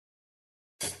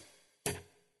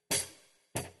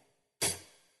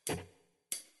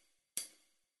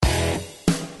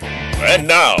And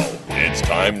now, it's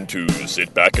time to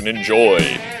sit back and enjoy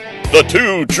the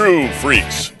Two True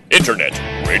Freaks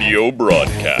Internet Radio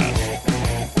Broadcast.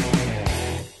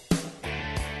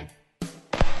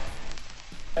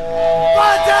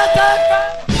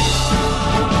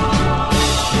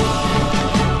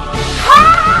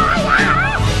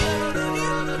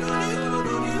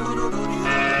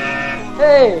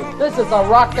 Hey, this is a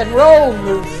rock and roll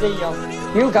museum.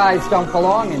 You guys don't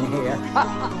belong in here.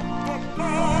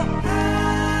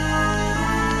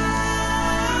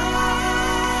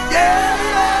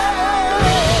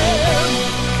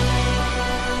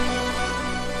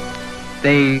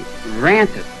 They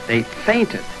ranted, they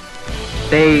fainted,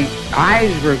 their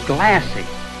eyes were glassy.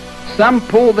 Some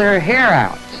pulled their hair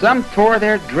out, some tore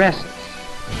their dresses.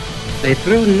 They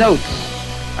threw notes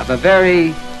of a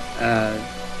very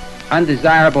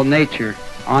undesirable nature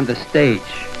on the stage.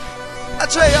 I'll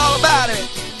tell you all about it.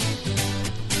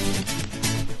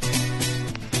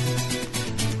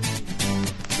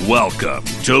 Welcome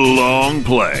to Long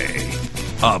Play,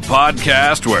 a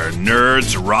podcast where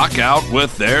nerds rock out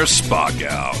with their spog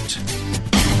out.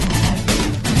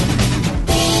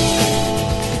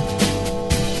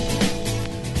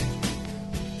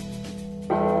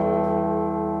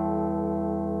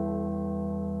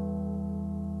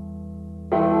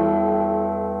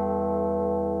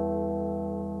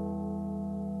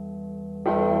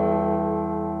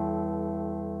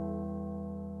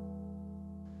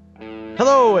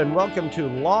 Hello and welcome to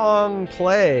Long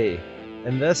Play.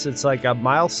 And it's like a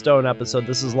milestone episode.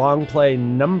 This is Long Play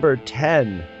number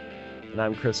 10. And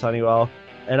I'm Chris Honeywell.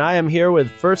 And I am here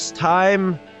with first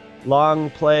time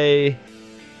Long Play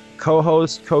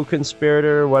co-host,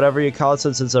 co-conspirator, whatever you call it,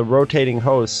 since it's a rotating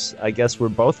host. I guess we're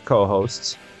both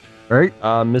co-hosts. Right?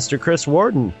 Mr. Chris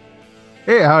Warden.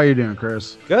 Hey, how you doing,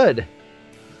 Chris? Good.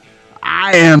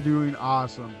 I am doing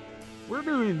awesome. We're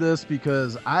doing this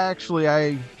because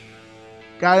I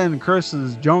got in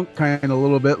Chris's junk kind of a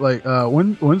little bit, like,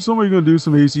 when's somebody gonna do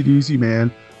some AC/DC,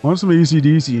 man? I want some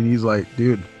AC/DC, and he's like,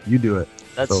 dude, you do it.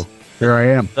 So here I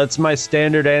am. That's my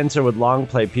standard answer with Long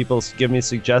Play. People give me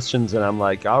suggestions, and I'm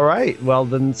like, all right, well,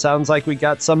 then sounds like we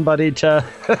got somebody to...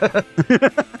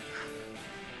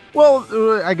 Well,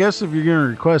 I guess if you're gonna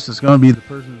request, it's gonna be the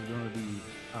person who's gonna be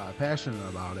passionate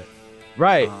about it.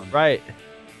 Right, right.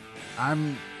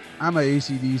 I'm a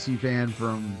AC/DC fan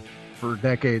for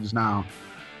decades now.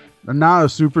 I'm not a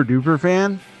super duper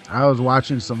fan. I was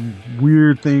watching some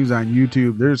weird things on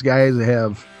YouTube. There's guys that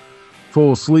have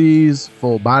full sleeves,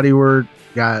 full body work,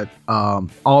 got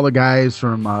all the guys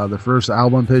from the first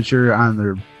album picture on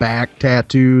their back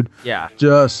tattooed. Yeah.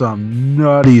 Just some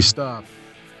nutty stuff.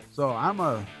 So I'm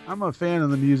a fan of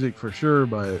the music for sure,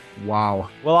 but wow.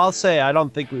 Well, I'll say I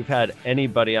don't think we've had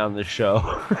anybody on the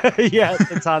show yet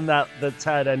that's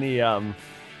had any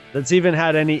that's even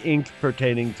had any ink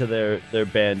pertaining to their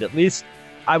band. At least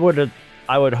I would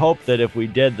hope that if we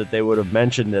did, that they would have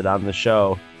mentioned it on the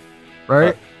show.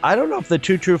 Right? But I don't know if the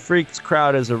Two True Freaks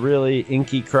crowd is a really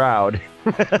inky crowd.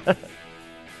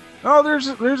 Oh, there's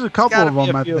a couple of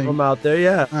them. A few of them out there,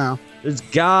 yeah. Yeah. There's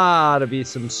gotta be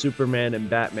some Superman and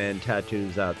Batman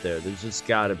tattoos out there. There's just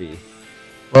gotta be.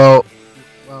 Well,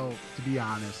 to be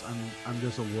honest, I'm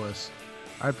just a wuss.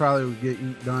 I probably would get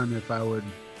ink done if I would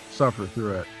suffer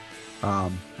through it.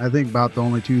 I think about the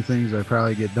only two things I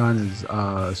probably get done is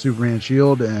Superman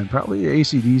shield and probably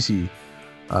AC/DC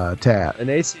tat. An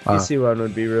AC/DC one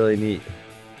would be really neat.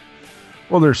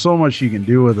 Well, there's so much you can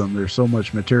do with them. There's so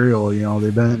much material. You know,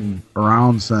 they've been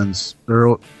around since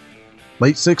their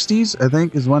late 60s, I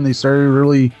think, is when they started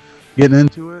really getting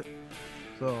into it.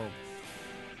 So,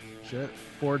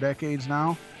 4 decades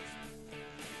now.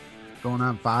 Going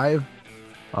on 5.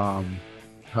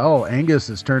 Hell, Angus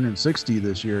is turning 60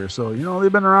 this year, so, you know,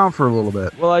 they've been around for a little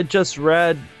bit. Well, I just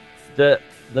read that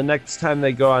the next time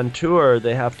they go on tour,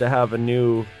 they have to have a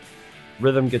new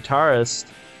rhythm guitarist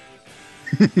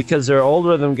because their old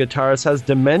rhythm guitarist has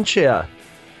dementia.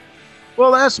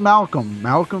 Well, that's Malcolm.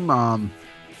 Malcolm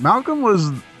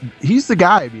he's the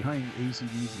guy behind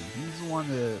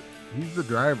AC/DC. He's the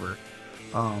driver,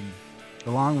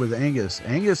 along with Angus.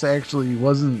 Angus actually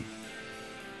wasn't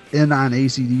in on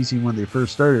AC/DC when they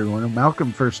first started. When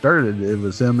Malcolm first started, it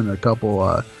was him and a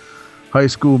couple high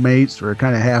school mates were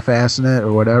kind of half-assing it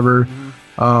or whatever.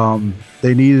 Mm-hmm.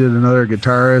 They needed another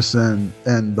guitarist,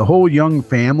 and the whole Young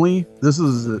family. This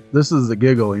is the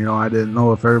giggle. You know, I didn't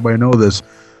know if everybody know this.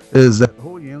 Is that the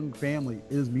whole Young family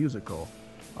is musical?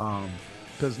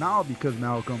 Because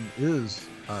Malcolm is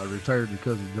retired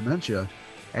because of dementia.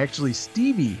 Actually,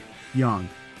 Stevie Young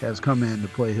has come in to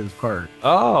play his part.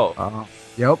 Oh.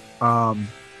 Yep.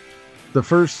 the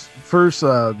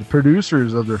the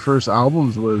producers of their first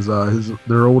albums was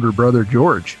their older brother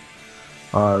George.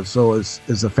 So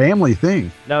it's a family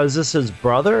thing. Now, is this his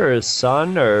brother or his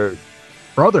son or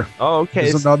brother? Oh, okay.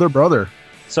 It's another brother.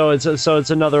 So it's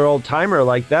another old timer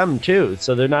like them too.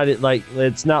 So they're not like,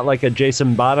 it's not like a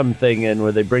Jason Bottom thing in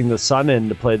where they bring the son in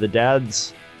to play the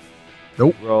dad's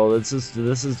role. This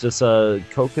is just a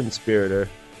co-conspirator.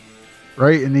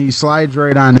 Right, and he slides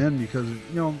right on in because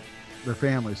they're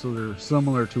family, so they're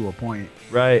similar to a point.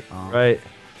 Right, right.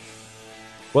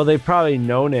 Well, they've probably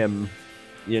known him,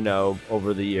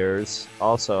 over the years.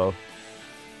 Also,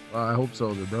 I hope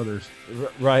so. They're brothers.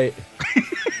 Right.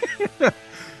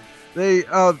 They,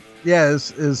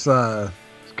 it's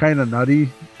kind of nutty,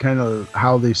 kind of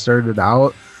how they started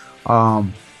out.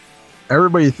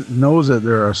 Everybody knows that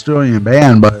they're an Australian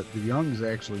band, but the Youngs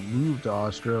actually moved to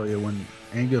Australia when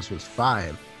Angus was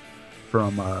 5.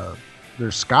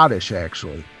 They're Scottish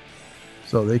actually,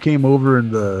 so they came over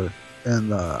in the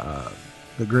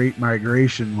Great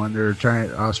Migration when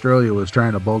Australia was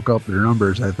trying to bulk up their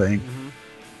numbers, I think,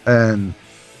 and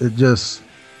it just.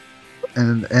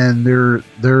 And they're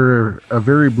a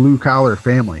very blue collar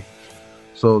family,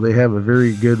 so they have a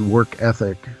very good work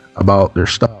ethic about their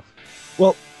stuff.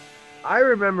 Well, I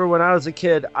remember when I was a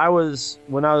kid, when I was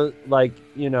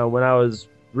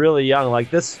really young,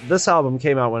 like this album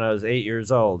came out when I was 8 years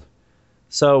old.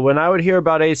 So when I would hear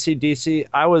about AC/DC,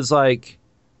 I was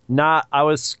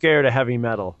scared of heavy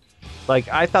metal. Like,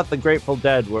 I thought the Grateful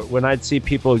Dead, when I'd see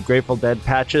people with Grateful Dead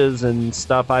patches and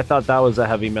stuff, I thought that was a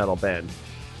heavy metal band.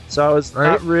 So I was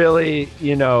not really,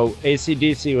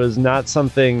 AC/DC was not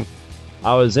something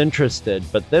I was interested.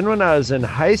 But then when I was in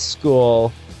high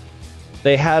school,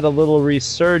 they had a little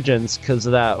resurgence because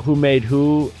of that Who Made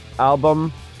Who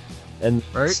album and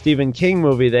Stephen King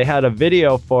movie. They had a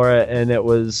video for it, and it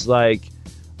was like,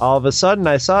 all of a sudden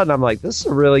I saw it, and I'm like, this is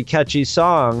a really catchy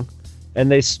song.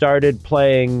 And they started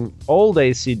playing old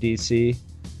AC/DC.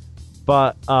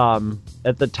 But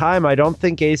at the time, I don't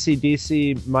think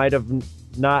AC/DC might have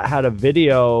not had a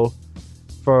video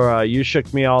for You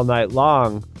Shook Me All Night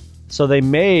Long, so they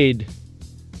made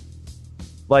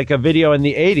like a video in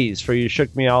the 80s for You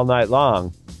Shook Me All Night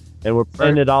Long, and we're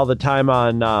playing it all the time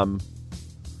on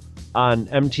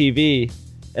MTV,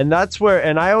 and that's where,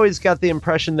 and I always got the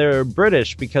impression they're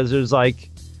British because there's like,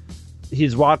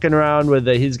 he's walking around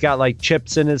he's got like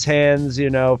chips in his hands,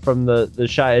 from the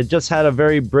shot. It just had a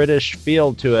very British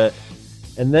feel to it.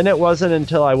 And then it wasn't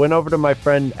until I went over to my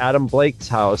friend Adam Blake's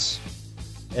house,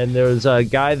 and there was a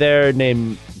guy there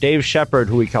named Dave Shepard,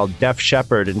 who we called Def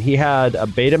Shepard, and he had a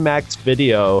Betamax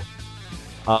video,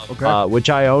 which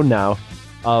I own now,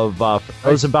 of For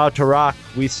Those About to Rock,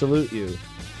 We Salute You.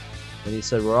 And he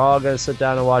said, we're all going to sit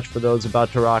down and watch For Those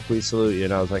About to Rock, We Salute You.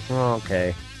 And I was like, oh,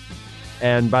 okay.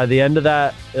 And by the end of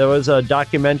that, there was a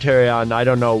documentary on, I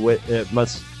don't know, it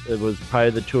was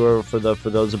probably the tour for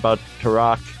Those About to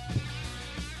Rock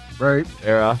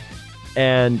era.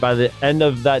 And by the end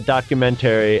of that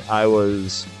documentary, I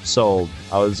was sold.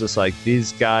 I was just like,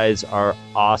 these guys are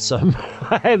awesome.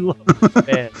 I love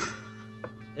it.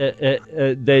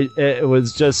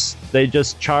 They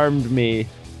just charmed me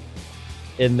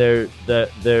in their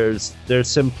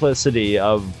simplicity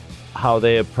of how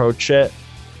they approach it,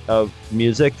 of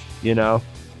music,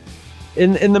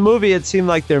 In the movie, it seemed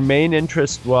like their main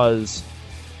interest was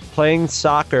playing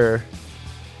soccer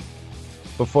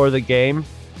before the game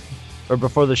or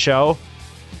before the show,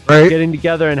 getting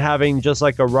together and having just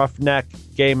like a roughneck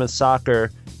game of soccer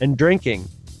and drinking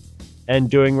and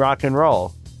doing rock and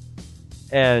roll.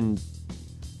 And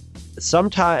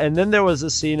then there was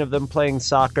a scene of them playing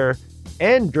soccer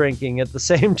and drinking at the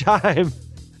same time.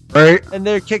 And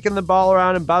they're kicking the ball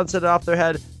around and bouncing it off their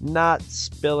head, not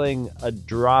spilling a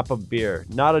drop of beer,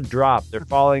 not a drop. They're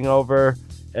falling over,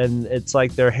 and it's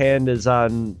like their hand is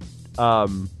on, I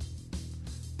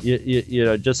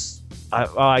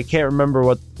can't remember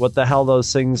what the hell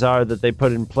those things are that they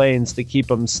put in planes to keep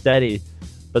them steady,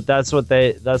 but that's what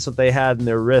they had in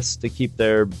their wrists to keep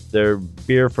their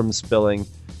beer from spilling.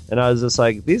 And I was just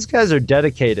like, these guys are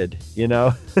dedicated,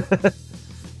 They're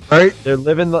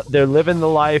living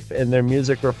the life, and their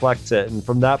music reflects it. And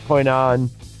from that point on,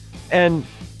 and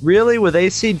really with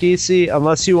AC/DC,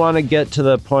 unless you want to get to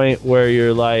the point where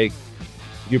you're like,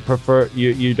 you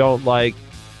don't like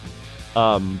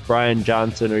Brian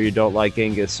Johnson or you don't like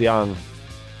Angus Young,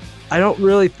 I don't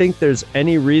really think there's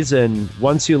any reason,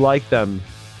 once you like them,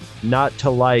 not to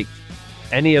like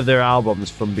any of their albums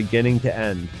from beginning to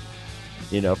end.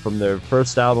 From their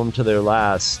first album to their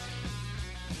last.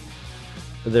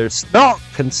 They're still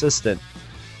consistent.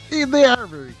 They are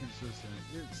very consistent.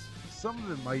 Some of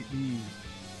them might be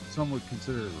some would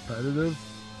consider it repetitive.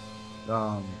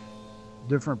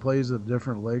 Different plays of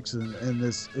different licks, and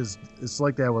this is it's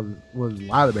like that with a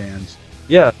lot of bands.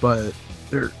 Yeah, but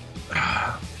they're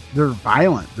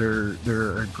violent.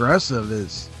 They're aggressive.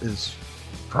 Is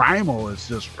primal. It's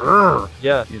just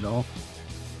yeah. You know.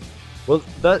 Well,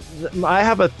 I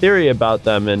have a theory about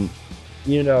them, and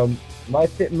you know, my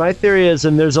theory is,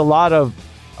 and there's a lot of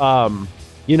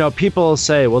you know, people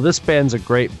say, well, this band's a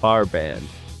great bar band.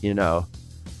 You know,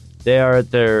 they are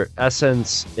at their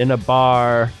essence in a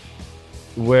bar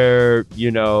where, you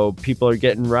know, people are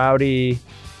getting rowdy,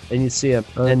 and you see them,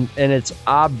 and it's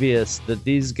obvious that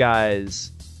these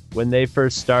guys, when they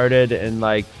first started and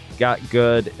like got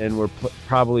good and were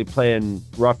probably playing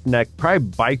roughneck, probably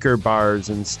biker bars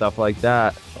and stuff like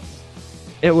that,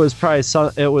 it was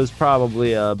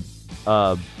probably a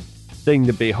thing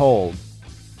to behold.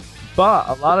 But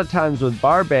a lot of times with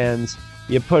bar bands,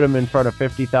 you put them in front of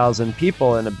 50,000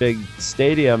 people in a big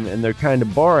stadium, and they're kind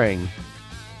of boring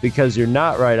because you're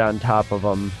not right on top of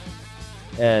them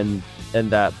and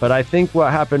that. But I think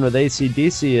what happened with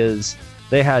AC/DC is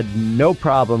they had no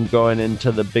problem going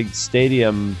into the big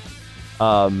stadium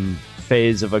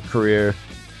phase of a career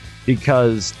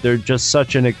because they're just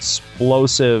such an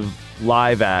explosive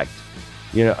live act.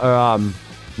 You know,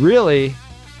 really,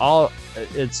 all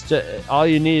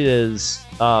you need is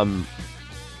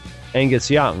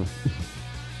Angus Young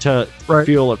to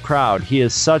fuel a crowd. He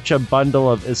is such a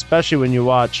bundle of, especially when you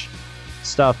watch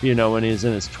stuff, you know, when he's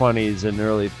in his 20s and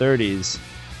early 30s,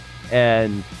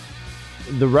 and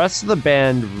the rest of the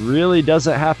band really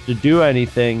doesn't have to do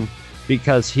anything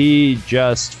because he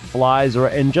just flies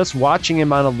around. And just watching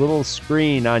him on a little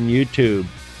screen on YouTube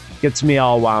gets me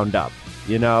all wound up,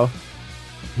 you know.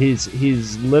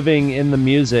 He's living in the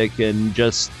music and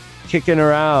just kicking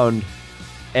around,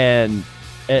 and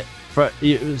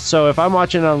so if I'm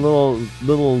watching on a little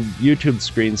YouTube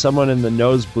screen, someone in the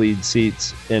nosebleed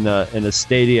seats in a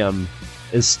stadium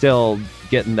is still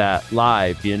getting that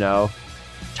live, you know,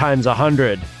 times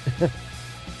 100.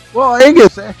 Well,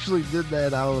 Angus actually did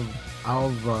that out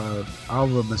of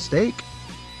a mistake.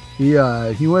 He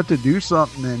went to do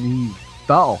something and he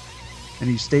fell, and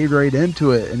he stayed right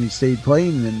into it, and he stayed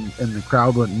playing, and the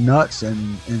crowd went nuts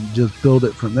and just built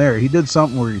it from there. He did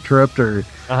something where he tripped or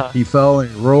he fell and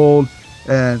he rolled,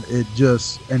 and he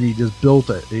just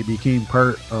built it. It became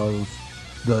part of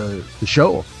the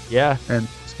show. Yeah, and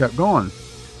it's kept going.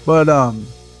 But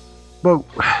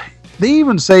they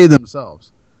even say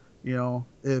themselves, you know,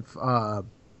 if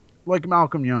like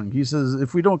Malcolm Young, he says,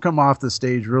 if we don't come off the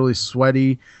stage really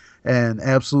sweaty and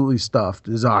absolutely stuffed,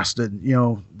 exhausted, you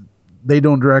know, they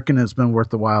don't reckon it's been worth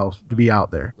the while to be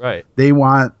out there. Right. They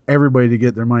want everybody to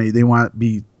get their money. They want to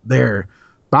be there.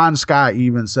 Bon Scott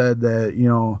even said that, you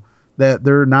know, that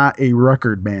they're not a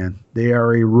record band. They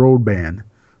are a road band.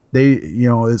 They, you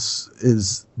know,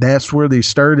 that's where they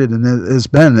started, and it's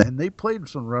been. And they played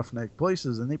some roughneck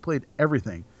places, and they played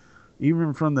everything.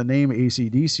 Even from the name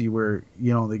AC/DC, where,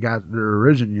 you know, they got their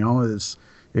origin, you know,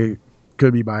 it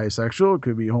could be bisexual, it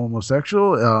could be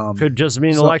homosexual. Could just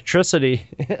mean electricity.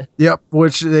 Yep,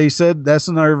 which they said that's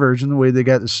another version. The way they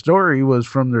got the story was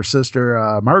from their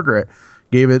sister, Margaret,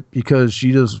 gave it because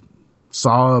she just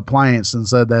saw appliance and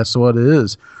said that's what it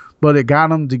is. But it got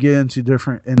them to get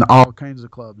in all kinds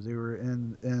of clubs. They were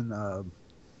in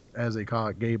as they call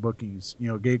it, gay bookings, you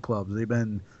know, gay clubs. They've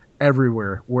been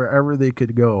everywhere, wherever they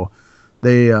could go.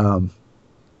 They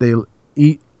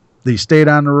stayed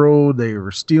on the road. They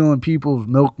were stealing people's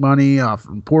milk money off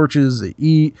from porches.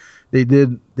 They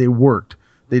worked.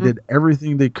 They did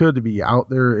everything they could to be out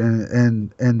there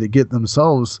and to get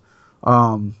themselves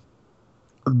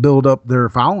build up their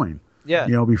following. Yeah.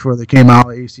 You know, before they came out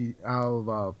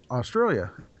of Australia.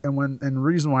 And the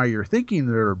reason why you're thinking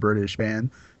they're a British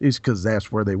band is because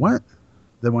that's where they went.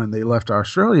 Then when they left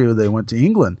Australia, they went to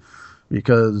England,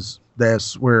 because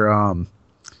that's where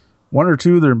one or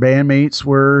two of their bandmates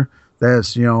were.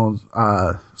 That's, you know,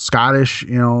 Scottish,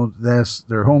 you know, that's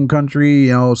their home country,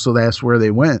 you know, so that's where they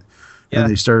went. Yeah.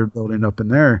 And they started building up in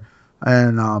there.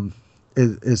 And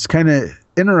it's kind of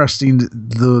interesting,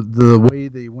 the way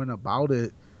they went about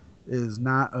it is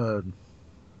not a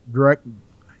direct,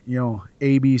 you know,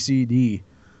 A, B, C, D.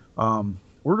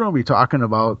 We're going to be talking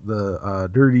about the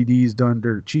Dirty D's Done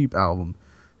Dirt Cheap album.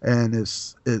 And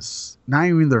it's not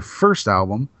even their first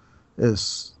album.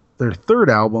 It's their third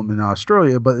album in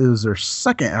Australia, but it was their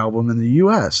second album in the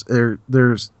U.S.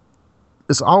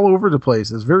 It's all over the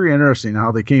place. It's very interesting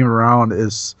how they came around.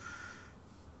 It's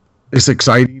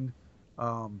exciting.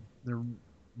 Their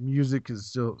music is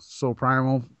still so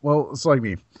primal. Well, it's like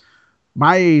me.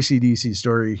 My AC/DC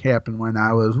story happened when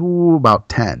I was about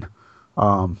 10.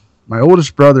 My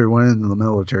oldest brother went into the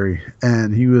military,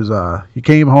 and he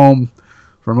came home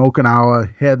from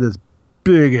Okinawa, had this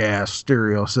big ass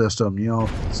stereo system,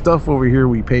 stuff over here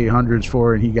we pay hundreds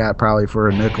for, and he got probably for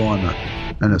a nickel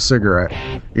and a cigarette,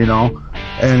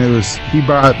 and he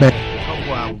brought back a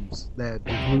couple albums that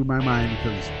blew my mind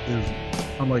because it was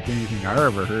unlike anything I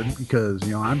ever heard. Because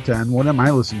I'm 10, what am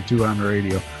I listening to on the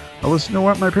radio? I listen to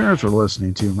what my parents were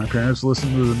listening to. My parents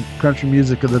listened to the country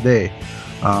music of the day,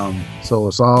 so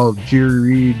it's all Jerry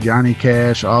Reed, Johnny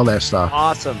Cash, all that stuff.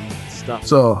 Awesome stuff.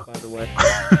 So, by the way.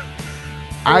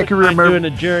 I can remember doing a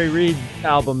Jerry Reed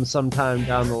album sometime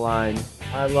down the line.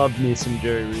 I love me some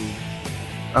Jerry Reed.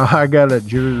 I got a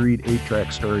Jerry Reed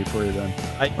 8-track story for you then.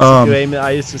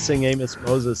 I used to sing Amos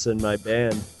Moses in my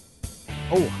band.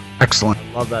 Oh, excellent.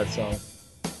 I love that song.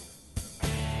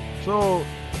 So,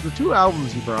 the two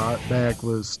albums he brought back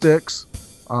was Styx,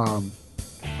 Domo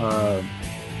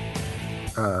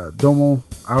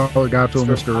Arigato,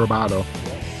 Mr. Roboto.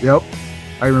 Yep.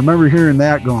 I remember hearing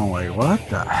that going like, what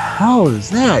the hell is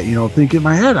that? Thinking in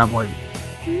my head, I'm like,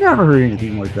 never heard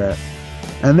anything like that.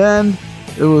 And then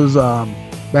it was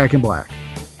Back in Black.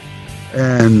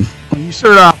 And when you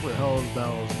start off with Hell's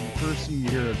Bells, and you first see you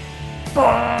hear it,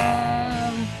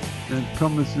 BOOM! And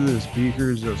coming through the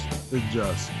speakers,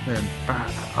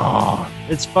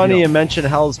 It's funny you mention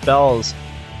Hell's Bells.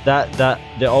 That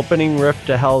the opening riff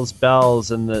to Hell's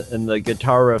Bells and the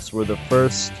guitar riffs were the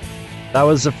first. That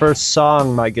was the first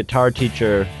song my guitar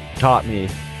teacher taught me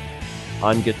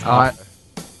on guitar.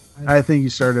 I think you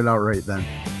started out right then.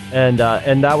 And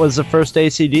that was the first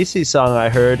AC/DC song I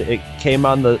heard. It came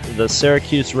on the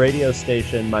Syracuse radio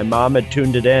station. My mom had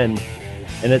tuned it in,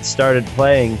 and it started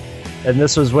playing. And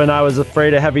this was when I was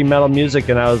afraid of heavy metal music,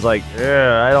 and I was like,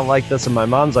 I don't like this. And my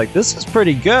mom's like, this is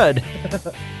pretty good.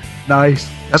 Nice.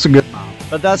 That's a good mom.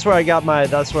 But that's where I got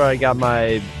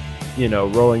my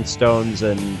Rolling Stones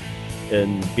and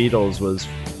Beatles was,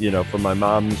 from my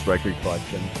mom's record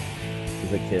collection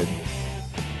as a kid.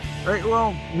 Right,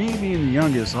 well, me being the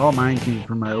youngest, all mine came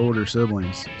from my older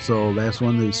siblings. So that's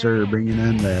when they started bringing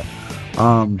in that.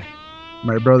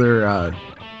 My brother,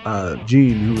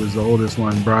 Gene, who was the oldest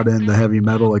one, brought in the heavy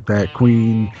metal like that,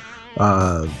 Queen,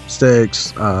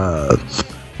 Styx,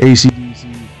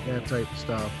 AC/DC, that type of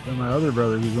stuff. And my other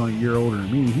brother, who's only a year older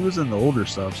than me, he was in the older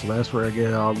stuff. So that's where I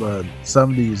get all the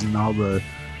 70s and all the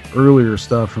earlier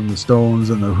stuff from the Stones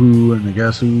and the Who and the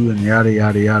Guess Who and yada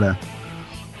yada yada.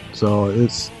 So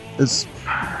it's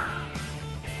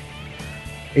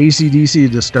AC/DC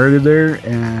just started there,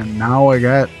 and now I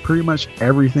got pretty much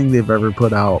everything they've ever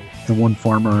put out in one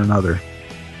form or another.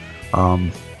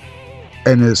 And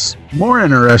it's more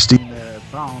interesting that I've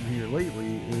found here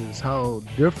lately is how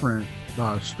different the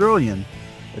Australian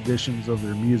editions of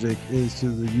their music is to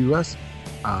the US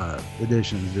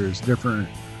editions. There's different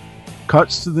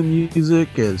cuts to the music,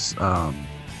 is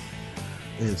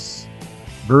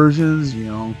versions,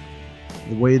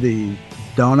 the way they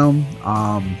done them.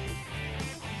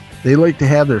 They like to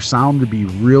have their sound to be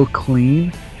real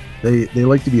clean. They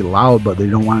like to be loud, but they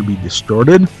don't want to be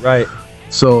distorted. Right.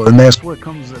 So, and that's what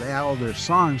comes out of their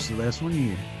songs. So that's when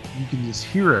you can just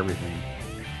hear everything.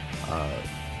 I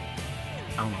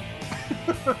don't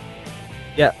know.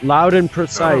 Yeah, loud and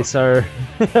precise are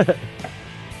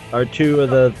two of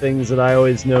the things that I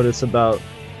always notice about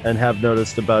and have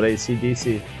noticed about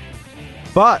AC/DC.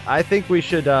 But I think we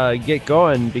should get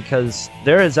going because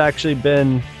there has actually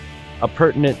been a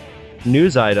pertinent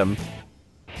news item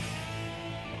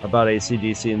about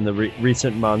AC/DC in the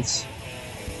recent months.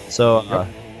 So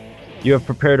you have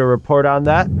prepared a report on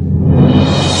that?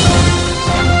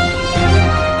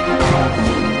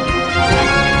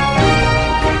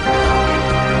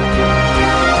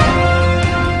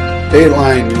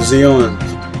 Dateline, New Zealand,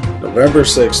 November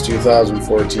 6,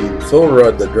 2014. Phil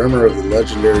Rudd, the drummer of the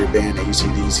legendary band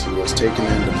AC/DC, was taken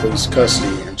into police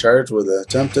custody and charged with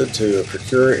attempted to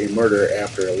procure a murder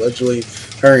after allegedly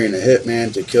hiring a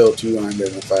hitman to kill two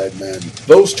unidentified men.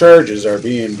 Those charges are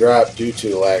being dropped due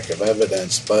to lack of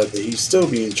evidence, but he's still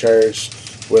being charged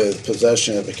with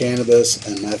possession of cannabis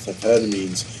and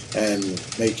methamphetamines and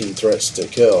making threats to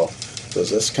kill. Does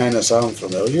this kind of sound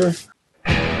familiar?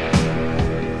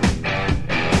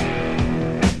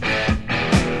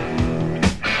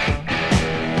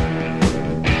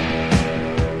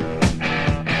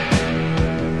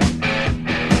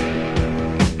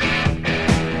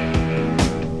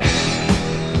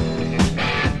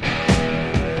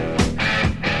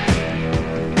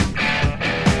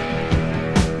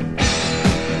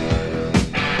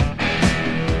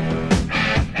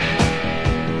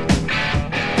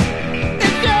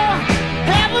 If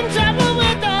you're having trouble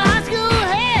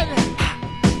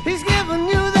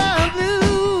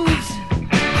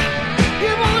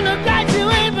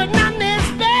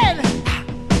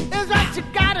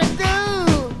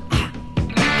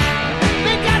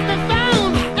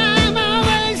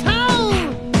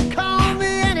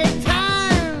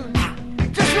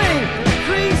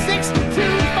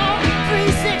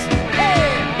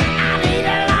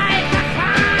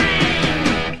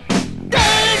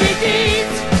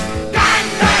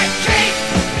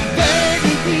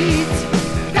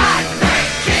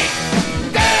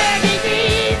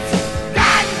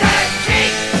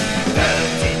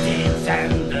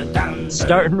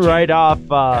starting right off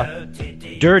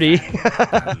dirty.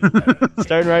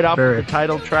 Starting right off with the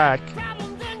title track.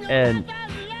 And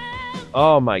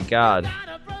oh my God.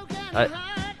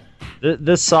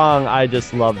 This song, I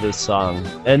just love this song.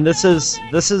 And this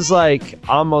is like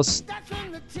almost,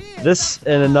 this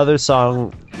and another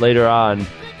song later on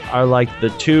are like the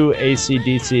two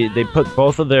AC/DC. They put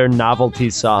both of their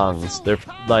novelty songs. They're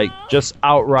like just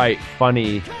outright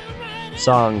funny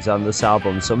songs on this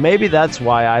album. So maybe that's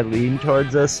why I lean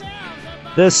towards this.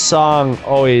 This song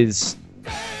always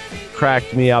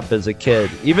cracked me up as a kid,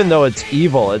 even though it's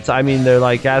evil. They're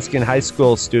like asking high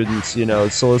school students,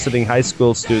 soliciting high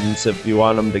school students if you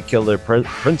want them to kill their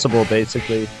principal,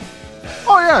 basically.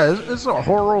 Oh yeah, it's a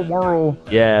horror moral,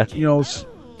 yeah,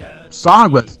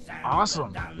 song, but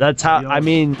awesome. That's how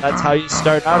that's how you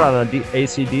start out on a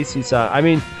AC/DC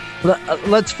song.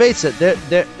 Let's face it,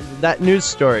 that news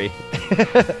story.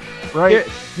 Right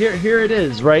here it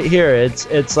is, right here.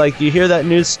 It's like you hear that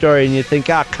news story and you think,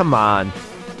 come on.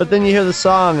 But then you hear the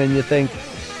song and you think,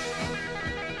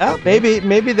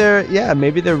 maybe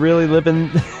they're really living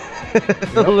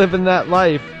living that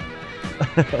life.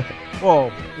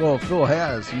 Well, Phil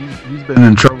has. He's been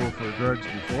in trouble for drugs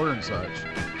before and such.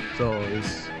 So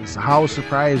it's how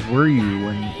surprised were you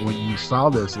when you saw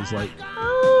this? It's like,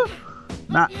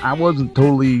 I wasn't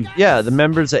totally. Yeah, the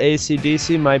members of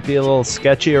AC/DC might be a little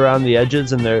sketchy around the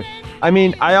edges, and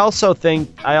I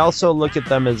also look at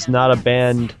them as not a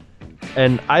band.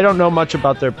 And I don't know much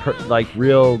about their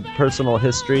real personal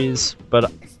histories,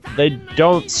 but they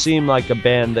don't seem like a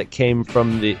band that came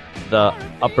from the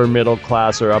upper middle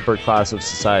class or upper class of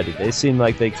society. They seem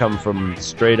like they come from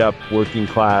straight up working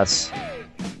class.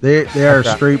 They are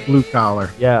straight blue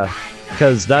collar. Yeah,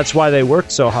 because that's why they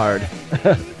work so hard.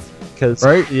 Because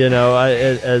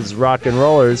as rock and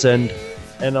rollers, and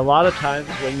a lot of times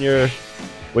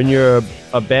when you're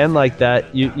a band like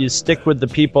that, you stick with the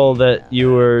people that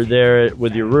you were there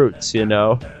with your roots,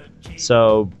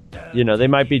 So, they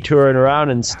might be touring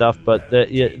around and stuff, but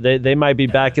they might be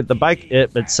back at the bike.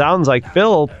 It sounds like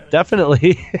Phil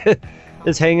definitely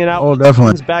is hanging out with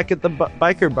definitely back at the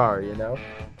biker bar,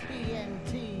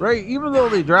 Right, even though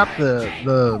they dropped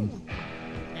the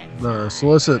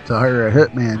solicit to hire a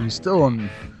hitman, he's still in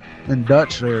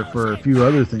Dutch there for a few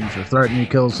other things, for threatening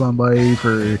to kill somebody,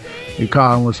 for he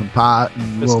caught him with some pot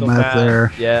and a little meth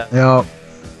there. Yeah. Yep.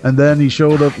 And then he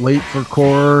showed up late for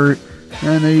court,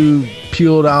 and he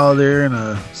peeled out of there in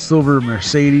a silver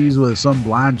Mercedes with some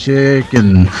blonde chick,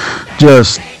 and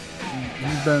just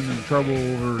he's been in trouble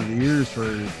over the years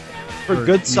for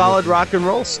good solid rock and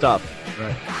roll stuff.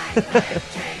 Right.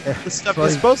 The stuff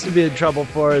he's supposed to be in trouble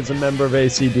for as a member of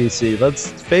AC/DC.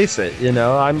 Let's face it,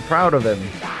 I'm proud of him.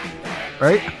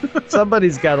 Right?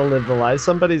 Somebody's got to live the life.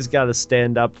 Somebody's got to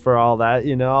stand up for all that.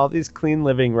 All these clean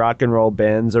living rock and roll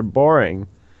bands are boring.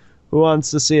 Who wants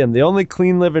to see them? The only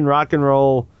clean living rock and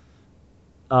roll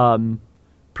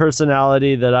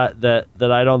personality that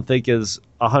I don't think is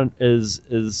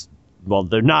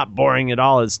they're not boring at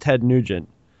all, is Ted Nugent.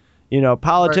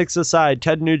 Politics aside,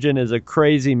 Ted Nugent is a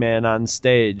crazy man on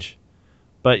stage.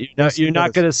 But you're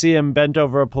not going to see him bent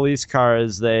over a police car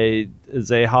as they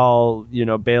haul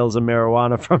bales of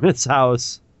marijuana from his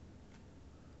house.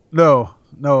 No,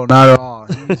 not at all.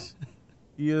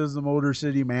 He is the Motor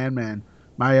City man.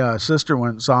 My sister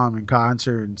went and saw him in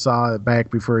concert and saw it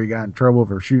back before he got in trouble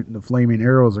for shooting the flaming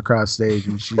arrows across stage,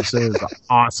 and she said it's an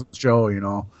awesome show.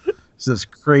 It's this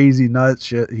crazy nut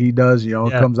shit he does.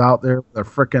 Comes out there with a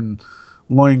freaking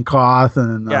loincloth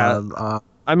and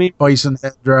bison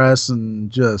headdress and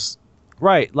just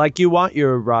right, like you want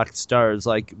your rock stars,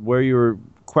 like where you're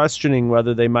questioning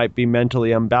whether they might be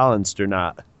mentally unbalanced or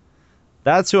not.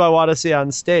 That's who I want to see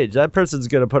on stage. That person's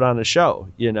going to put on a show,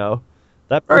 That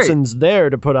person's there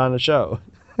to put on a show.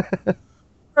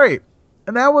 Right.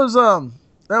 And that was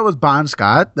Bon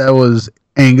Scott. That was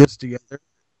Angus together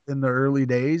in the early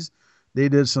days. They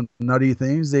did some nutty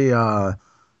things. They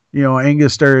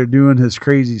Angus started doing his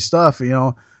crazy stuff,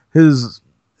 his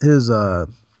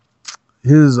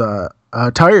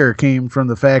attire came from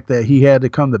the fact that he had to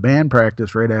come to band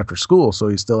practice right after school, so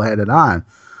he still had it on,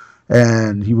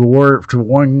 and he wore it to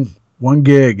one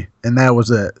gig, and that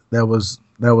was it. That was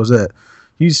it.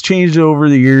 He's changed it over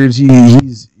the years.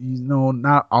 He's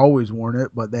not always worn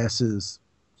it, but that's his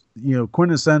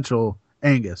quintessential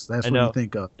Angus. That's what you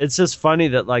think of. It's just funny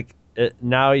that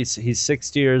now he's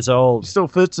 60 years old. He still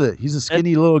fits it. He's a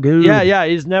skinny little dude. Yeah.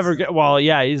 He's never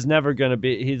gonna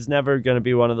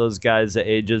be one of those guys that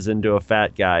ages into a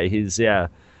fat guy.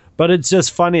 But it's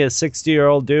just funny, a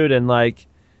 60-year-old dude, and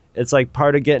it's like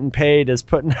part of getting paid is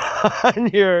putting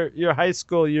on your high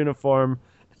school uniform,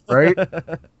 right?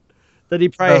 that he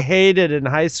probably hated in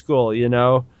high school, you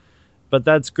know. But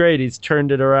that's great. He's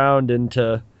turned it around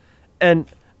into, and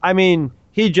I mean,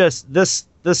 this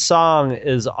song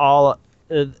is all.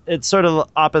 It's sort of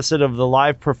opposite of the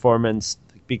live performance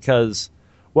because,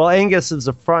 well, Angus is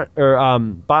the front, or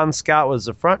Bon Scott was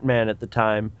the front man at the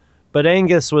time, but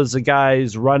Angus was the guy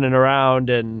who's running around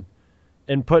and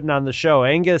putting on the show.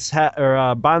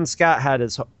 Bon Scott had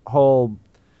his whole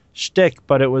shtick,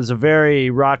 but it was a very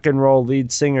rock and roll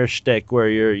lead singer shtick where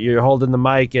you're holding the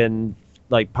mic and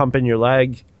like pumping your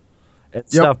leg and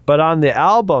stuff. But on the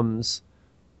albums,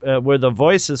 where the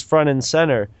voice is front and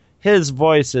center, his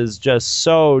voice is just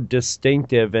so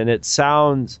distinctive, and it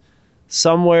sounds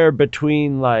somewhere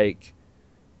between like,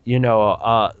 you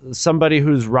know, somebody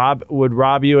who's would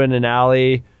rob you in an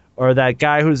alley, or that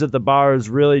guy who's at the bar is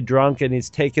really drunk and he's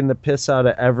taking the piss out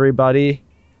of everybody.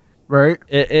 Right.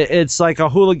 It's like a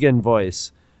hooligan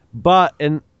voice, but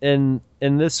in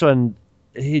this one,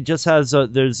 he just has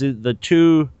there's the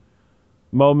two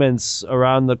moments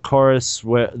around the chorus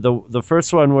where the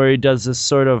first one where he does this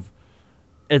sort of,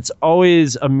 it's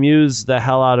always amused the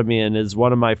hell out of me and is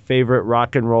one of my favorite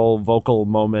rock and roll vocal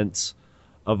moments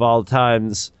of all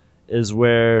times, is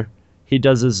where he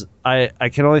does his, I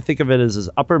can only think of it as his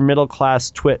upper middle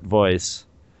class twit voice,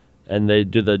 and they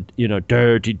do the, you know,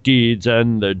 dirty deeds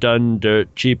and they're done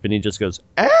dirt cheap, and he just goes,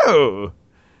 oh,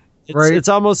 it's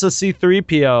almost a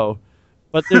C-3PO.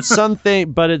 But there's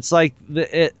something, but it's like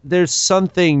there's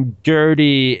something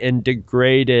dirty and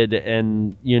degraded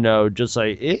and, you know, just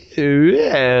like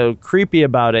creepy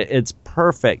about it. It's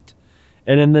perfect.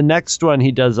 And in the next one,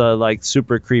 he does a like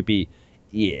super creepy,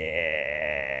 yeah.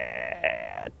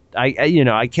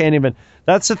 I can't even.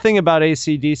 That's the thing about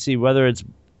AC/DC, whether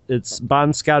it's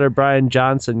Bon Scott or Brian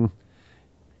Johnson.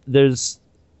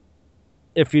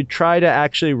 If you try to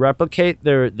actually replicate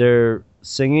their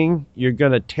singing, you're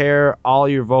gonna tear all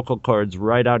your vocal cords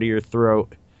right out of your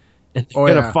throat, and you're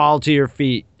gonna fall to your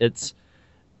feet.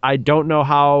 I don't know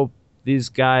how these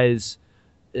guys.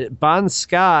 Bon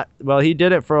Scott, well, he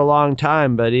did it for a long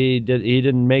time, but he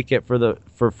didn't make it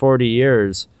for 40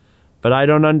 years. But I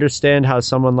don't understand how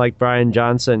someone like Brian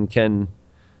Johnson can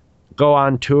go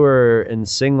on tour and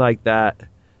sing like that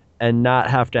and not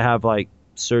have to have like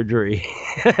surgery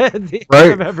at the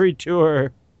end of every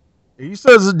tour. He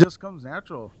says it just comes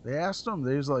natural. They asked him,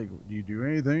 they was like, do you do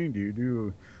anything? Do you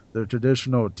do the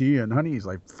traditional tea and honey? He's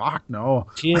like, fuck no.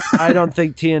 I don't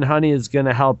think tea and honey is going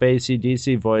to help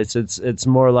AC/DC voice. It's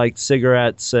more like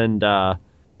cigarettes and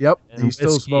he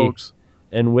still smokes.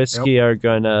 And whiskey are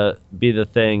going to be the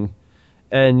thing.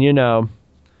 And, you know,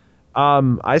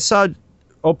 I saw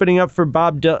opening up for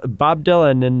Bob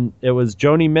Dylan, and it was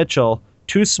Joni Mitchell,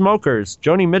 two smokers.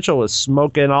 Joni Mitchell was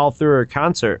smoking all through her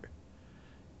concert.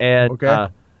 And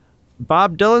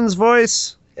Bob Dylan's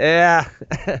voice,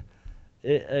 it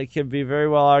can be very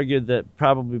well argued that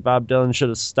probably Bob Dylan should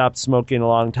have stopped smoking a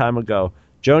long time ago.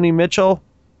 Joni Mitchell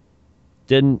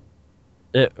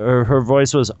her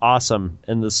voice was awesome,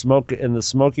 and the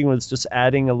smoking was just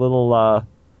adding a little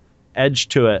edge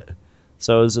to it.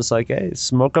 So it was just like, hey,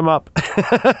 smoke them up.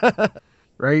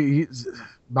 Right.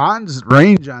 Bond's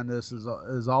range on this is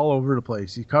all over the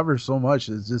place. He covers so much.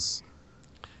 It's just,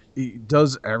 he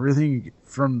does everything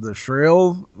from the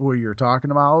shrill where you're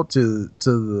talking about to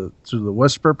the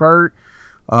whisper part.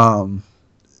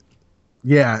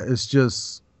 It's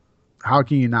just, how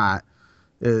can you not?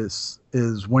 Is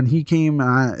when he came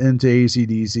into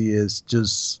AC/DC, is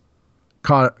just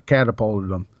catapulted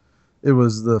them. It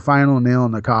was the final nail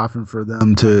in the coffin for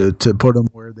them to put them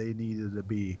where they needed to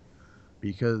be,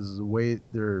 because the way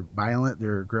they're violent,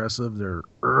 they're aggressive, they're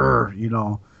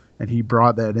and he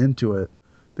brought that into it.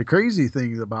 The crazy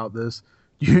thing about this,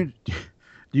 do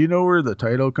you know where the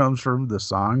title comes from, the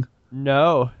song?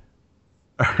 No.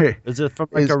 Is it from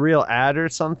like a real ad or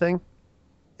something?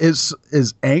 Is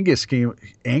Angus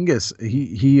Angus,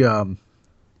 he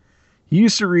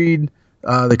used to read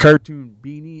the cartoon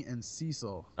Beanie and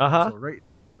Cecil. So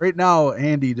right now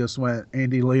Andy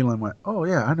Leyland went, oh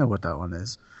yeah, I know what that one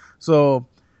is. So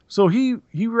he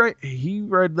read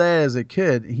that as a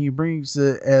kid. He brings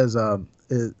it as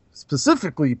it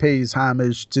specifically pays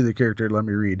homage to the character. Let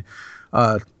me read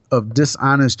of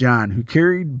Dishonest John, who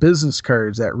carried business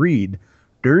cards that read,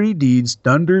 "Dirty deeds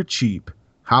done dirt cheap,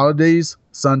 holidays,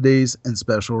 Sundays, and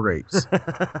special rates."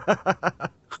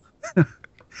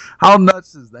 How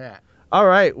nuts is that? All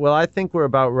right. Well, I think we're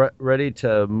about ready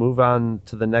to move on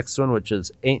to the next one, which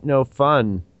is Ain't No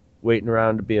Fun Waiting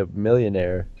Around to Be a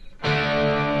Millionaire.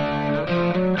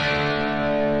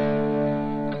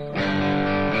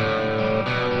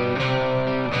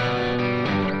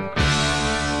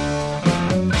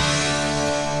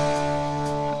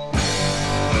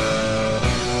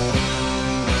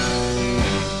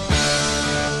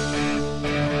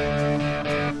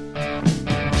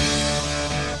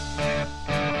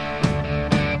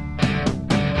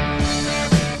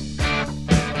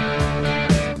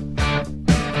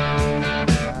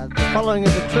 following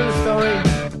is a true story.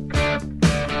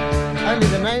 Only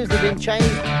the names have been changed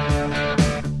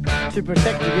to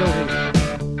protect the guilty.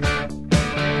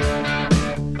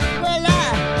 Well,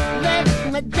 I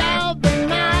left my job in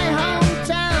my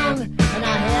hometown and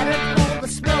I headed for the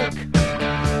smoke.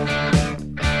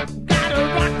 Got a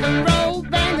rock and roll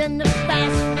band and a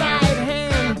fast right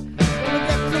hand. When we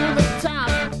get to the top,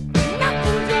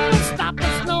 nothing's gonna stop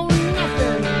us, no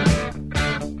nothing.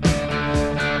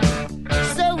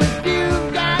 So if you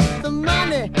got the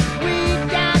money, we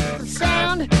got the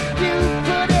sound. You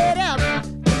put it up,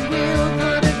 and we'll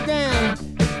put it down.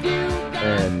 If you got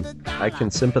And the I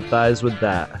can sympathize with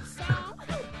that.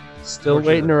 Still Fortunately.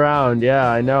 waiting around. Yeah,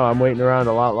 I know. I'm waiting around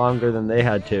a lot longer than they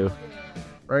had to.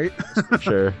 Right? For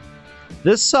sure.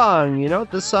 This song, you know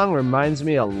what this song reminds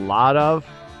me a lot of?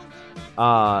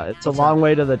 It's a long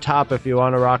way to the top if you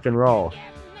want to rock and roll.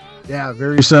 Yeah,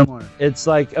 very similar. It's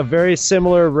like a very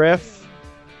similar riff,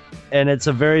 and it's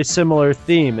a very similar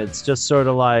theme. It's just sort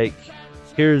of like,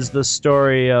 here's the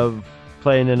story of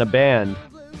playing in a band.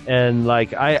 And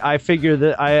like I figure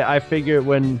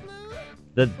when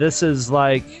that this is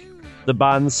like the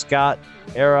Bon Scott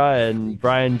era, and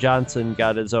Brian Johnson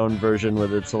got his own version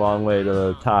with It's a Long Way to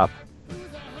the Top.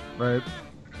 Right.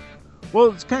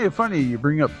 Well, it's kind of funny you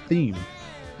bring up theme.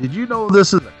 Did you know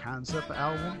this is a concept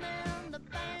album?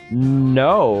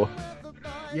 No.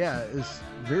 Yeah, it's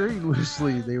very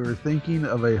loosely. They were thinking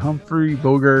of a Humphrey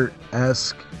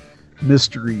Bogart-esque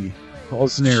mystery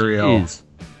scenario. Jeez.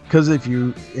 Because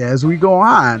as we go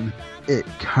on, it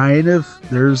kind of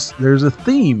there's a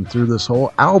theme through this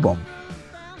whole album.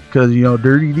 Because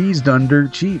Dirty D's done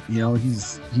dirt cheap.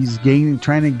 He's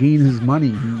trying to gain his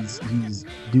money. He's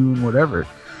doing whatever,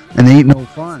 and Ain't No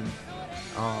Fun.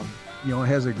 It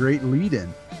has a great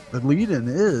lead-in. The lead-in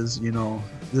is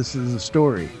this is a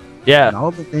story. Yeah. And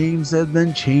all the names have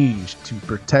been changed to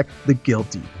protect the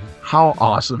guilty. How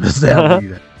awesome is that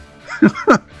lead-in?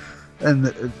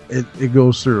 And it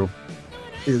goes through.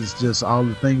 It's just all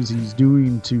the things he's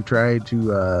doing to try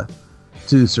to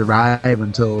survive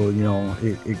until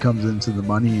it comes into the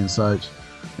money and such,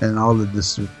 and all the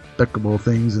despicable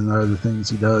things and other things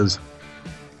he does.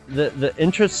 The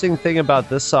interesting thing about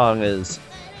this song is,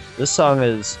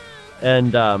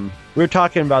 and we were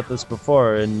talking about this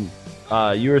before, and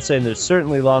you were saying there's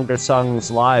certainly longer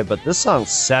songs live, but this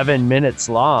song's 7 minutes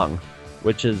long,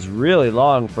 which is really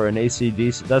long for an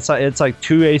AC/DC. It's like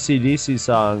 2 AC/DC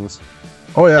songs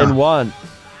Oh yeah. in one.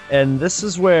 And this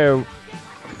is where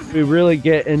we really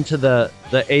get into the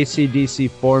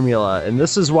AC/DC formula, and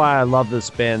this is why I love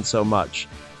this band so much,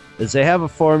 is they have a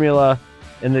formula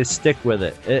and they stick with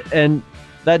it. And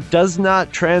that does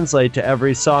not translate to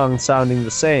every song sounding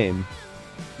the same,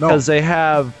 because they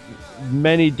have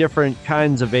many different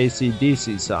kinds of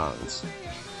AC/DC songs,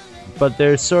 but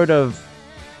they're sort of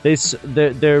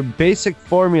their basic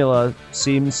formula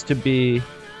seems to be,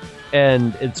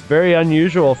 and it's very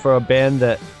unusual for a band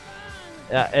that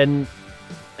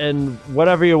and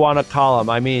whatever you want to call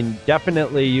them. I mean,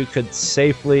 definitely you could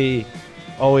safely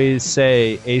always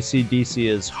say AC/DC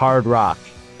is hard rock.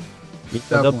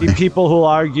 There'll be people who'll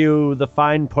argue the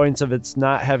fine points of it's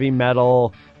not heavy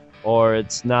metal, or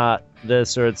it's not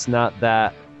this, or it's not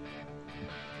that.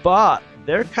 But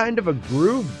they're kind of a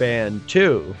groove band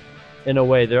too, in a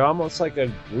way. They're almost like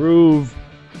a groove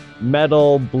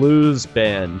metal blues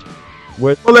band.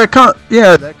 Well, that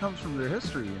comes from their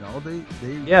history.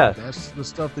 That's the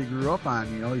stuff they grew up on.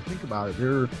 You think about it.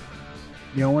 They're,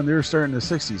 when they were starting in the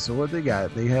 '60s. So what they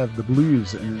got? They have the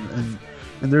blues, and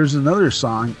there's another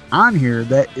song on here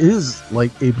that is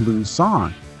like a blues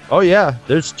song. Oh yeah,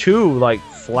 there's 2 like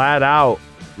flat out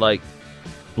like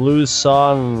blues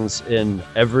songs in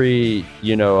every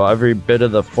bit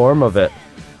of the form of it.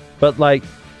 But like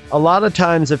a lot of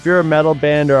times, if you're a metal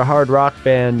band or a hard rock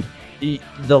band,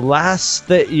 the last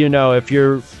that if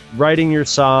you're writing your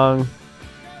song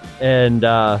and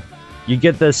you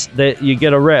get you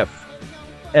get a riff,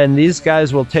 and these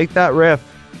guys will take that riff,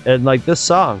 and like this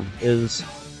song is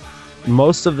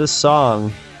most of this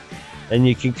song, and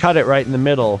you can cut it right in the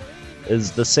middle,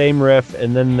 is the same riff,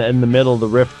 and then in the middle the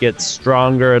riff gets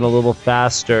stronger and a little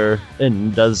faster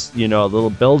and does a little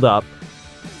build up,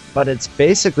 but it's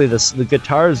basically the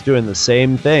guitar is doing the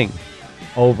same thing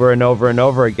over and over and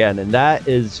over again, and that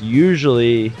is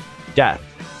usually death.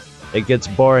 It gets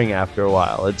boring after a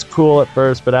while. It's cool at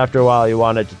first, but after a while you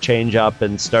want it to change up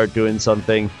and start doing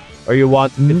something, or you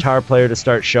want the guitar player to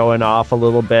start showing off a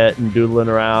little bit and doodling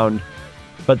around.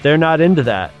 But they're not into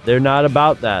that. They're not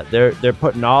about that. They're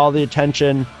putting all the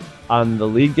attention on the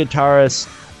lead guitarist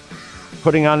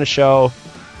putting on a show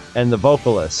and the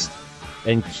vocalist,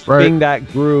 and keeping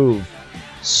that groove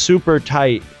super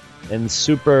tight and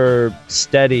super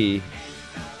steady,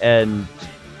 and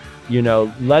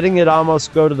letting it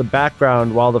almost go to the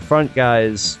background while the front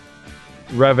guys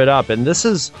rev it up. And this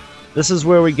is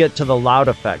where we get to the loud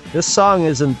effect. This song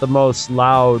isn't the most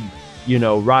loud,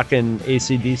 rockin'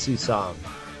 AC/DC song.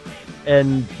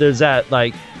 And there's that,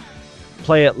 like,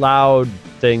 play it loud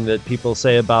thing that people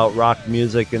say about rock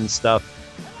music and stuff.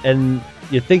 And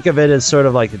you think of it as sort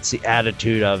of like it's the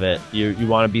attitude of it. You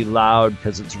want to be loud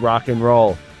because it's rock and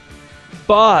roll.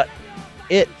 But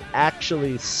it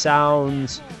actually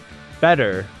sounds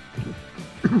better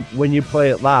when you play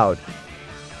it loud.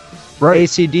 Right.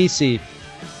 AC/DC.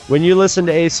 When you listen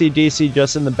to AC/DC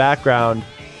just in the background,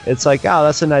 it's like, oh,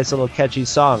 that's a nice little catchy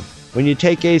song. When you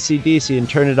take AC/DC and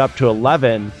turn it up to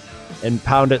 11 and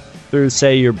pound it through,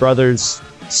 say, your brother's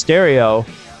stereo,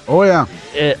 oh yeah,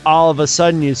 all of a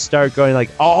sudden you start going like,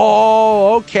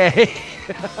 oh, okay.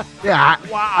 Yeah,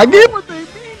 wow. I get what they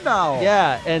mean now.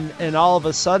 Yeah, and all of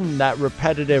a sudden that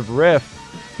repetitive riff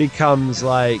becomes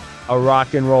like a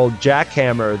rock and roll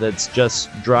jackhammer that's just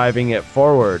driving it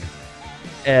forward.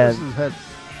 And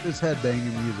this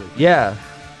headbanging music. Yeah,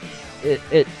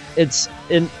 it's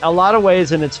in a lot of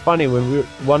ways, and it's funny when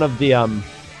one of the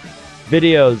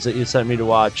videos that you sent me to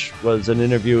watch was an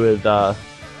interview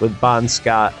with Bon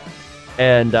Scott,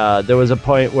 and there was a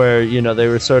point where they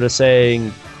were sort of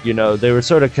saying they were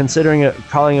sort of considering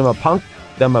calling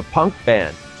them a punk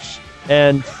band,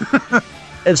 and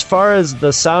as far as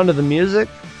the sound of the music,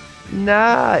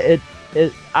 nah,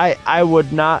 I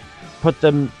would not put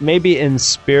them maybe in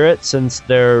spirit, since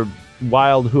they're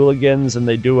wild hooligans and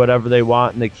they do whatever they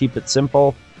want and they keep it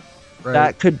simple. Right.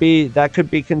 That could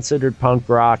be considered punk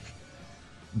rock,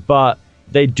 but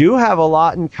they do have a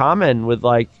lot in common with,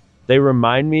 like, they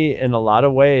remind me in a lot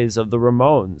of ways of the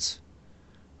Ramones,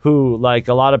 who, like,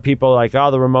 a lot of people like, oh,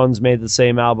 the Ramones made the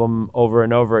same album over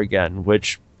and over again,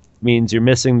 which means you're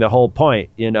missing the whole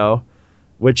point,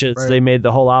 which is They made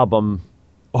the whole album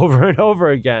over and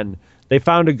over again. They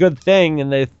found a good thing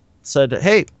and they said,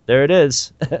 hey, there it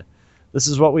is. This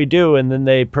is what we do. And then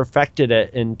they perfected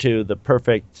it into the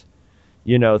perfect,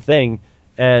 thing.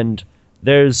 And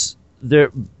there's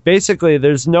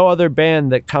no other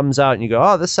band that comes out and you go,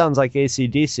 oh, this sounds like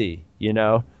AC/DC,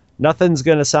 Nothing's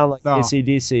going to sound like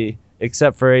AC/DC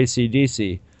except for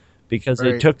AC/DC, because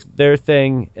they took their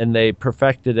thing and they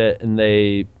perfected it and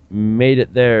they made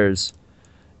it theirs.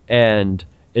 And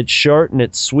it's short and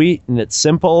it's sweet and it's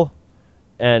simple.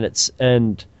 And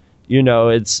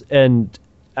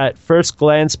at first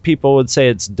glance, people would say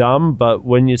it's dumb, but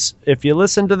if you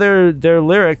listen to their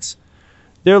lyrics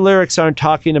aren't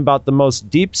talking about the most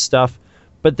deep stuff,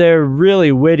 but they're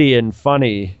really witty and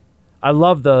funny. I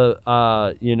love the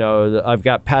I've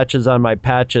got patches on my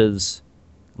patches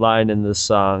line in this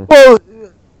song.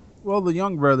 Well, the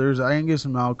Young Brothers, Angus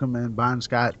and Malcolm and Bon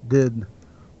Scott, did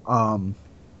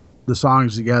the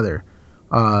songs together.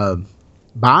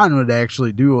 Bon would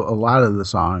actually do a lot of the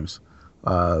songs.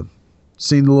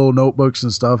 Seen the little notebooks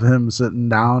and stuff, him sitting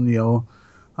down,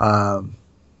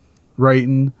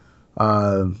 writing,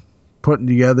 putting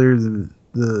together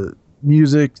the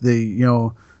music.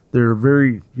 They're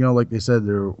very, like they said,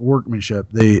 their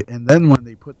workmanship. And then when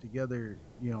they put together,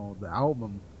 the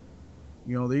album,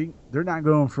 they're not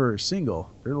going for a single.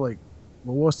 They're like,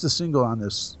 well, what's the single on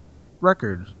this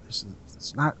record?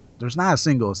 There's not a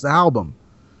single. It's the album.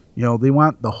 They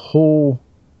want the whole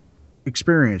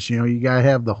experience. You gotta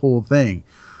have the whole thing.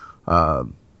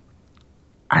 And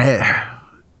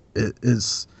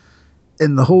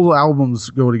the whole albums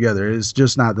go together. It's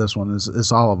just not this one.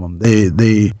 It's all of them.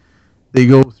 They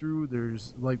go through.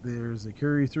 There's the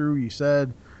carry through. You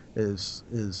said is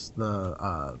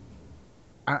the.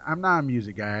 I'm not a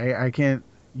music guy. I can't.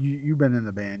 You've been in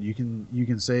the band. You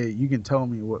can say, you can tell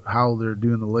me how they're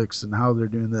doing the licks and how they're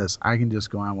doing this. I can just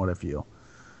go on what I feel.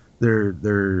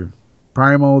 They're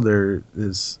primal.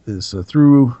 Is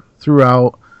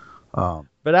throughout.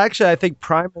 But actually, I think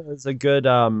Primal is a good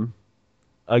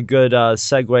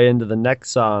segue into the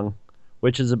next song,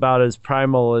 which is about as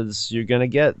primal as you're gonna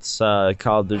get. It's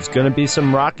called "There's Gonna Be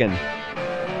Some Rockin'."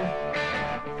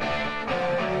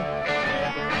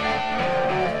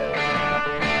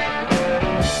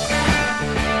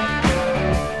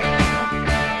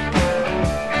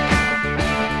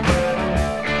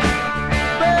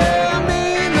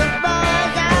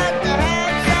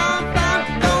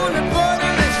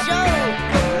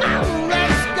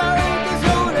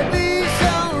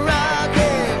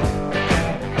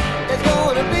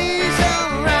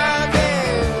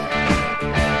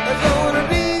 There's gonna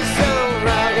be some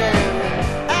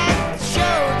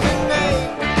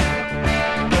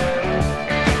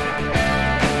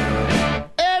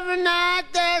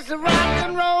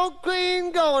old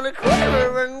queen gonna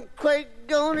quiver and quake,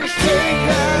 gonna shake,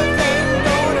 'cause there's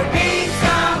gonna be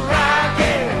some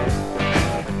rocking.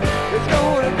 There's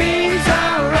gonna be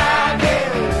some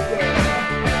rocking.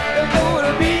 There's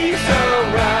gonna be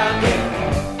some rocking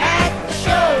at the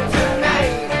show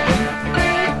tonight.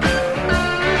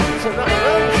 It's a rock and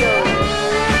roll show.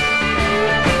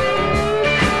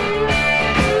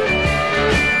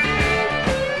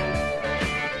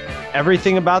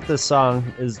 Everything about this song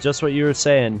is just what you were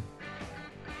saying.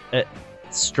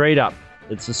 Straight up.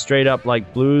 It's a straight up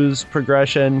like blues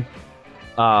progression.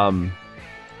 The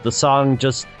song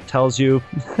just tells you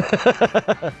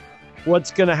what's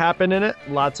gonna happen in it.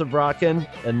 Lots of rocking,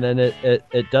 and then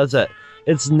it does it.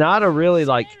 It's not a really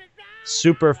like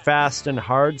super fast and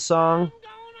hard song.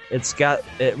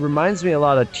 It reminds me a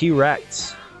lot of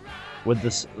T-Rex with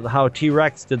this, how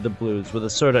T-Rex did the blues with a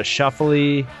sort of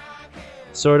shuffly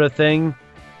sort of thing,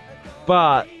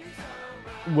 but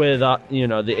with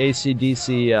the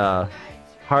AC/DC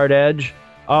hard edge.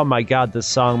 Oh my god, this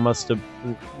song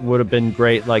would have been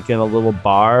great like in a little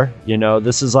bar.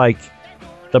 This is like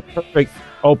the perfect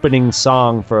opening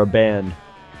song for a band.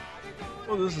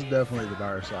 Well, this is definitely the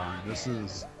bar song. This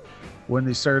is when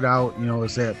they start out,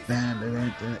 it's that band,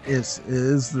 and it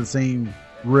is the same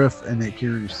riff, and it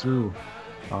carries through.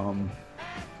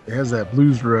 It has that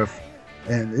blues riff.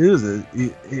 And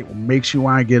it makes you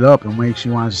want to get up and makes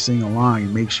you want to sing along. It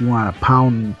makes you want to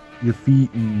pound your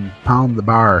feet and pound the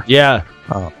bar. Yeah.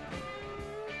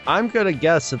 I'm gonna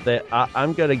guess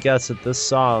that this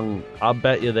song. I'll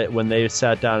bet you that when they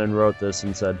sat down and wrote this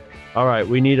and said, "All right,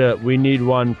 we need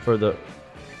one for the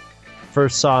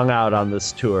first song out on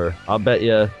this tour." I'll bet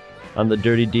you on the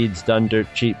Dirty Deeds Done Dirt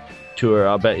Cheap tour.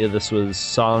 I'll bet you this was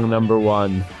song number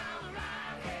 1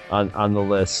 on the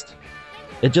list.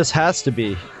 It just has to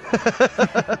be.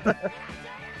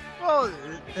 Well,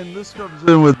 and this comes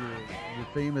in with the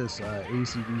famous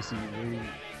AC/DC. They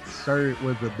started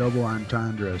with the double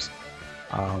entendres.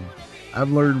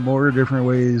 I've learned more different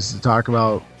ways to talk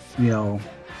about,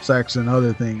 sex and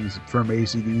other things from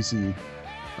AC/DC.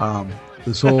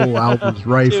 This whole album's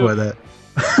rife with it.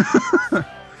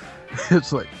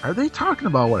 It's like, are they talking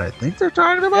about what I think they're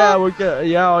talking about?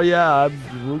 Yeah,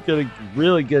 we're gonna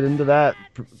really get into that.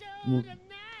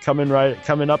 Coming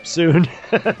up soon.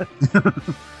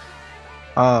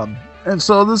 And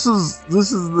so this is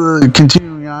the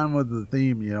continuing on with the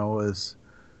theme, is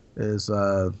he's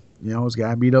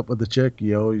got to meet up with the chick,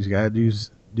 he's got to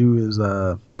do his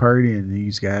party, and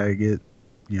he's got to get,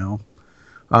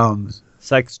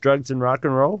 sex, drugs, and rock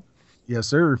and roll. Yes,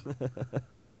 sir.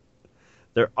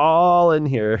 They're all in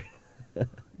here.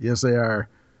 Yes, they are.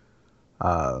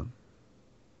 Well,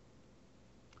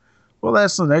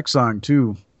 that's the next song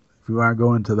too. If we want to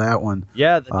go into that one.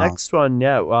 Yeah, the next one,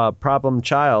 Problem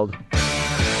Child.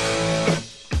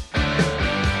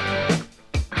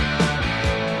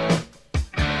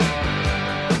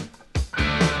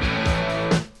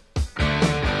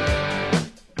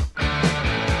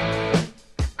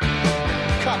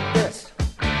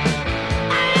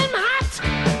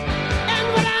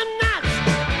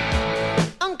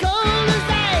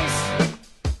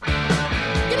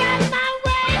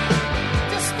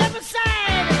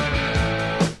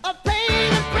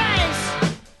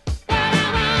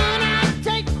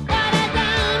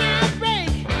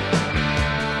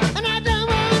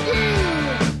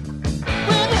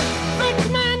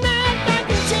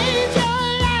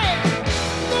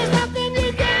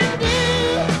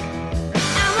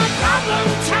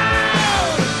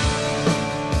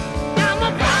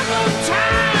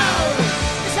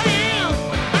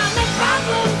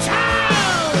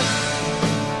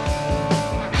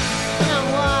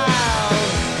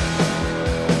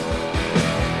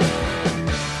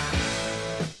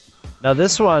 Now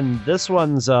this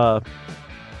one's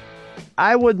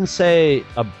I wouldn't say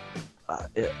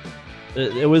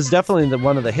it was definitely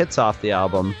one of the hits off the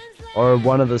album, or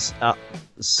one of the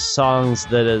songs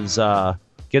that is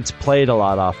gets played a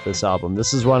lot off this album.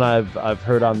 This is one I've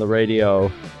heard on the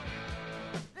radio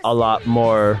a lot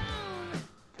more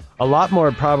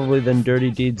probably than Dirty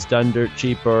Deeds Done Dirt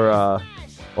Cheap or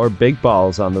Big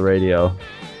Balls on the radio.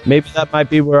 Maybe that might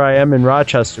be where I am in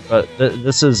Rochester, but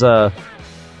this is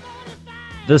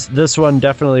this one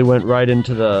definitely went right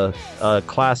into the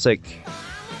classic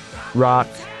rock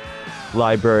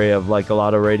library of like a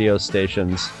lot of radio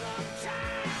stations.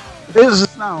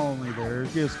 It's not only there;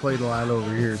 it gets played a lot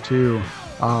over here too.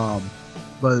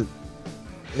 But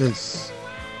it's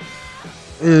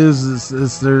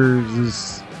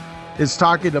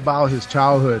talking about his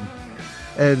childhood,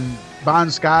 and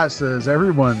Bon Scott says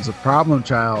everyone's a problem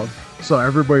child, so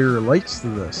everybody relates to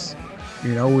this.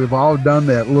 You know, we've all done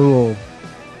that little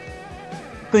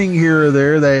thing here or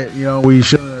there that, you know, we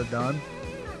shouldn't have done.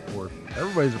 Or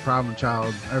everybody's a problem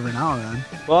child every now and then.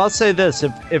 Well, I'll say this: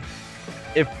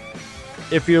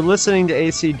 if you're listening to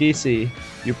AC/DC,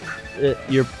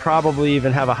 you probably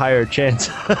even have a higher chance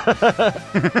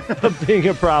of being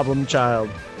a problem child.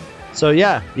 So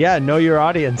yeah, know your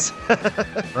audience.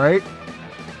 Right?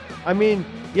 I mean,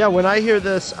 yeah, when I hear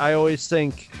this, I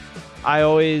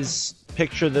always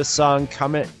picture this song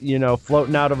coming, you know,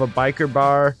 floating out of a biker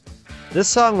bar. This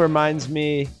song reminds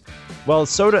me, well,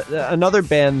 another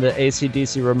band that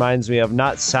AC/DC reminds me of,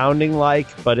 not sounding like,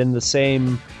 but in the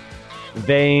same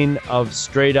vein of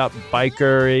straight up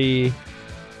bikery,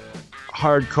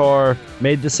 hardcore,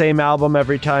 made the same album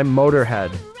every time,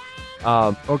 Motorhead.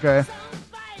 Okay.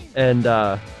 And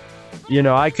you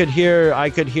know, I could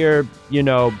hear, you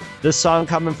know, this song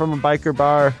coming from a biker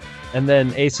bar, and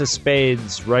then Ace of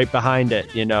Spades right behind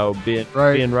it, you know, being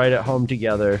right at home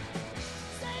together.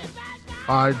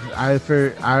 I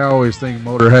always think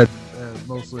Motorhead is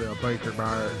mostly a biker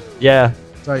bar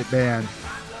type band.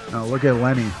 Look at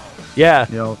Lenny. Yeah.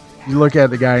 You know, you look at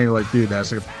the guy and you're like, dude,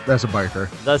 that's a biker.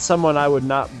 That's someone I would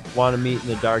not want to meet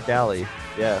in a dark alley.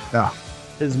 Yeah. Yeah.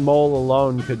 His mole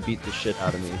alone could beat the shit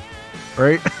out of me.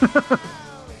 Right?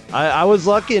 I was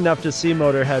lucky enough to see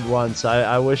Motorhead once.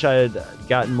 I wish I had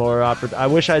gotten more I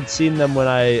wish I'd seen them when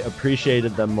I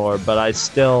appreciated them more, but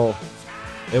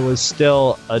it was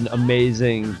still an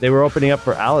amazing... They were opening up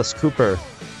for Alice Cooper.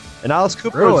 And Alice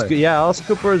Cooper was good. Yeah, Alice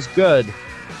Cooper is good,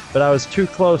 but I was too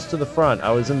close to the front.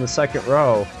 I was in the second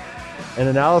row. And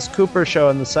an Alice Cooper show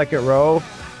in the second row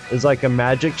is like a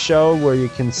magic show where you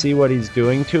can see what he's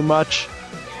doing too much.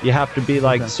 You have to be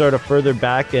like sort of further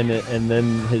back, and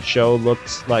then his show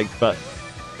looks like... But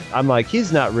I'm like,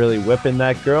 he's not really whipping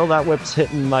that girl. That whip's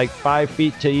hitting like 5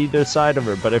 feet to either side of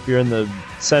her. But if you're in the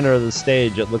center of the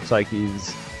stage, it looks like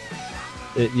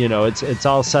it's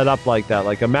all set up like that,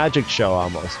 like a magic show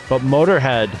almost. But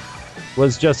Motorhead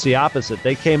was just the opposite.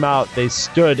 They came out, they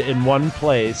stood in one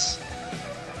place,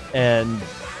 and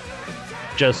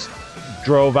just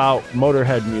drove out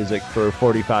Motorhead music for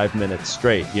 45 minutes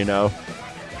straight, you know?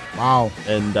 Wow.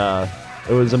 And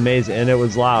it was amazing, and it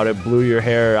was loud. It blew your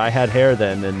hair. I had hair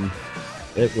then, and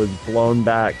it was blown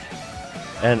back.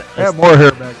 And I had more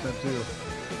hair back then too.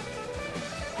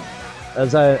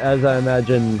 As I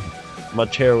imagine,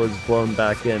 much hair was blown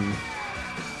back in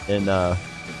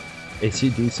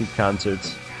AC/DC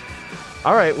concerts.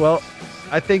 All right, well,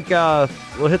 I think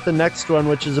we'll hit the next one,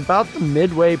 which is about the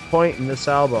midway point in this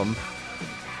album,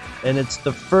 and it's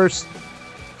the first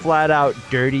flat-out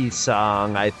dirty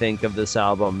song, I think, of this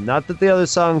album. Not that the other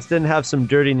songs didn't have some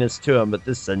dirtiness to them, but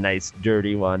this is a nice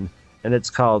dirty one, and it's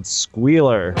called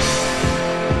Squealer.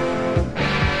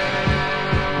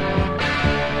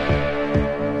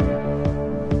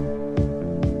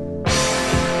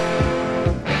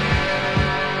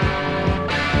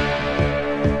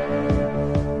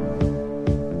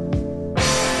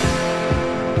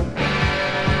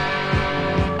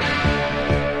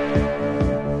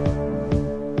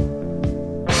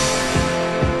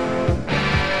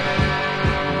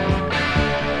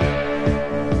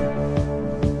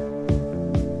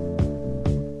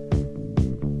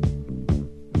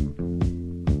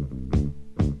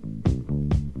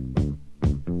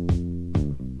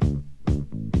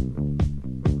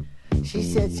 She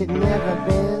said she'd never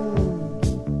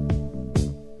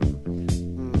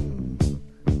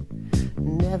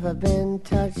been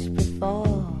touched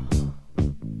before.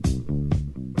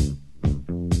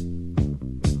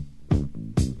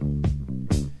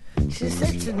 She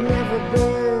said she'd never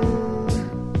been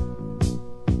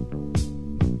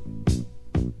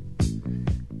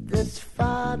this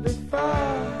far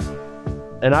before.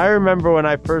 And I remember when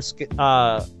I first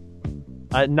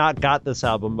I not got this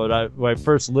album, but when I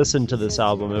first listened to this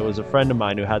album, it was a friend of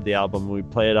mine who had the album. We'd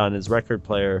play it on his record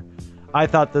player. I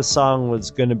thought this song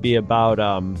was going to be about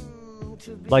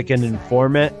like an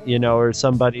informant, you know, or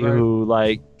somebody who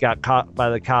like got caught by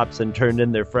the cops and turned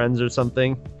in their friends or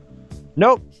something.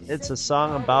 Nope, it's a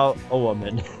song about a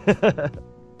woman.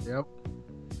 Yep.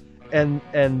 And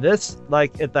this,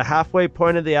 like at the halfway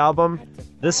point of the album,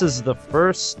 this is the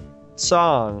first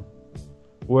song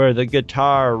where the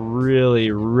guitar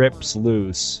really rips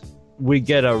loose. We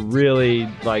get a really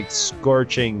like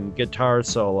scorching guitar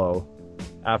solo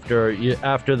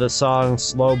after the song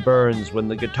Slow Burns. When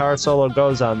the guitar solo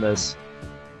goes on this,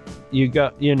 you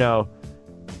got, you know,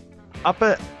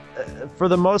 for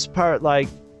the most part, like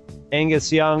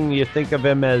Angus Young, you think of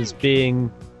him as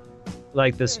being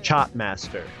like this chop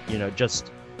master, you know,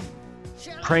 just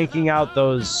cranking out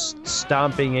those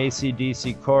stomping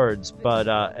AC/DC chords, but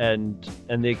and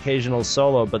the occasional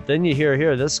solo. But then you hear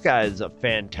here, this guy's a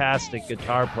fantastic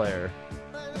guitar player,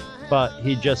 but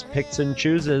he just picks and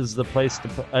chooses the place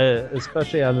to,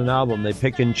 especially on an album, they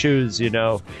pick and choose, you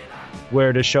know,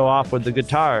 where to show off with the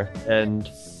guitar. And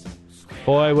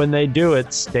boy, when they do,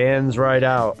 it stands right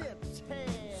out.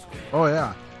 Oh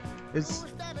yeah, it's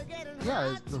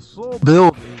the slow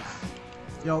build is,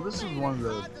 you know, this is one of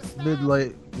the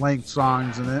mid-length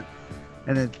songs in it,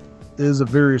 and it is a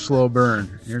very slow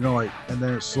burn. You're going like, and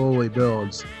then it slowly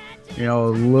builds, you know, a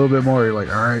little bit more. You're like,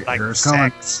 all right, Like here it's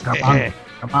coming. sex. Come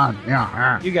on,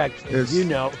 yeah. You got kids, you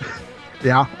know.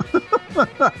 Yeah.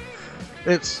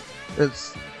 it's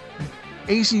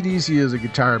AC/DC is a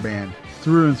guitar band,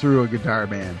 through and through a guitar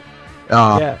band.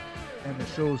 Yeah. And it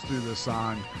shows through this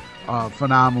song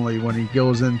phenomenally when he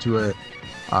goes into it.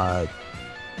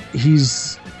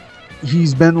 He's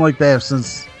been like that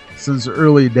since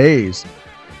early days.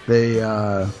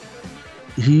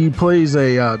 He plays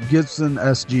a Gibson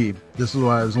SG. This is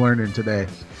what I was learning today.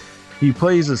 He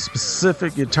plays a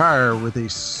specific guitar with a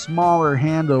smaller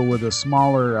handle with a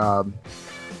smaller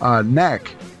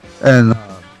neck and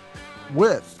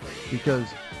width, because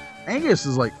Angus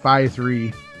is like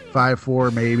 5'3",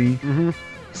 5'4", maybe. Mm-hmm.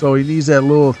 So he needs that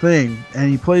little thing, and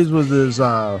he plays with his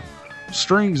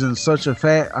strings in such a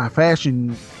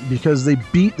fashion because they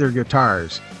beat their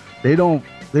guitars. They don't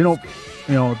Strum.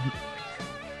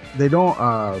 They don't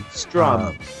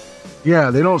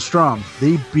strum.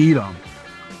 They beat them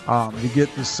to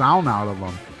get the sound out of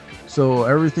them. So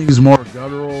everything's more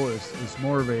guttural. It's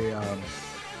more of a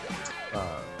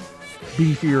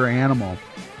beefier animal,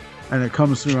 and it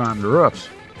comes through on the roofs.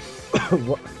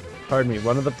 Pardon me.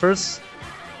 One of the first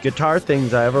guitar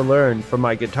things I ever learned from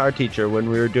my guitar teacher when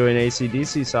we were doing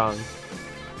AC/DC songs,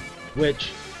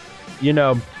 which, you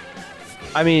know,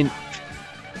 I mean,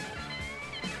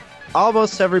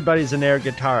 almost everybody's an air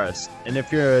guitarist, and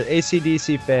if you're an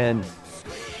AC/DC fan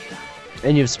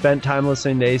and you've spent time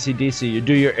listening to AC/DC, you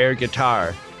do your air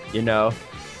guitar, you know,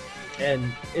 and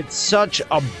it's such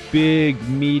a big,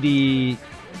 meaty,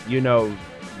 you know,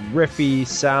 riffy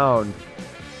sound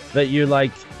that you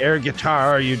like air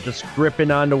guitar, you're just gripping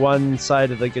onto one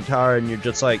side of the guitar and you're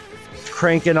just like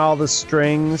cranking all the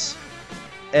strings.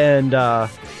 And I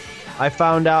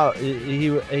found out he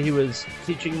was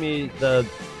teaching me the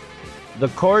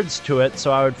chords to it,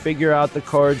 so I would figure out the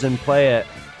chords and play it.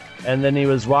 And then he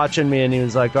was watching me and he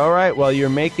was like, all right, well, you're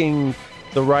making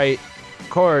the right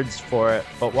chords for it,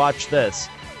 but watch this.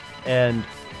 And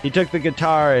he took the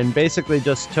guitar and basically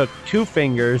just took 2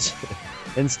 fingers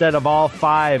instead of all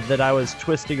 5 that I was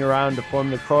twisting around to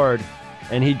form the chord,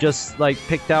 and he just like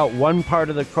picked out one part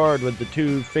of the chord with the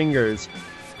 2 fingers,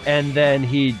 and then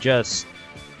he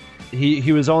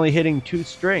was only hitting 2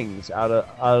 strings out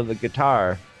of the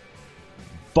guitar,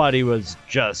 but he was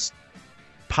just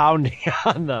pounding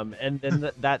on them, and then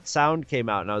that sound came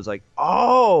out, and I was like,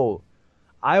 oh,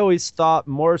 I always thought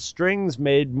more strings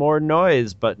made more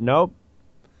noise, but nope.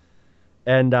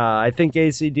 And I think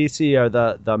AC/DC are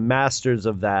the masters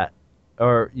of that,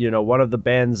 or, you know, one of the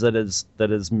bands that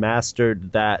has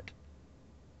mastered that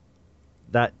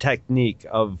technique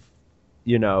of,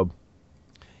 you know,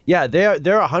 yeah, they're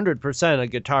 100% a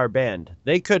guitar band.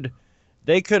 They could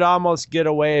almost get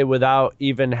away without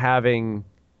even having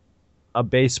a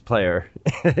bass player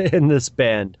in this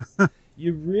band.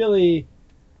 You really,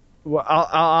 well,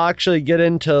 I'll actually get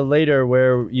into later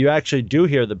where you actually do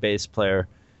hear the bass player.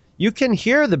 You can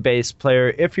hear the bass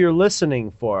player if you're listening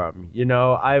for him. You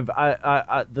know, I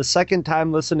the second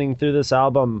time listening through this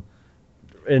album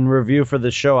in review for the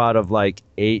show out of like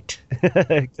 8,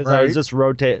 because I was just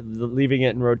leaving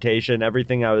it in rotation. Every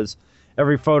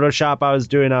Photoshop I was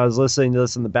doing, I was listening to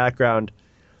this in the background.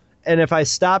 And if I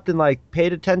stopped and like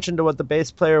paid attention to what the bass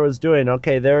player was doing,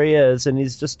 okay, there he is, and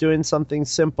he's just doing something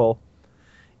simple.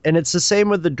 And it's the same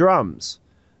with the drums.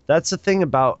 That's the thing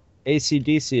about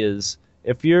AC/DC is,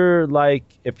 if you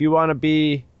want to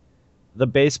be the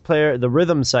bass player, in the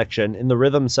rhythm section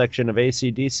of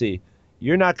AC/DC,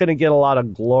 you're not going to get a lot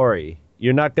of glory.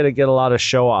 You're not going to get a lot of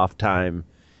show-off time.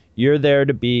 You're there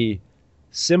to be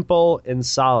simple and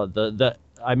solid. The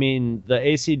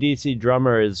AC/DC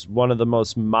drummer is one of the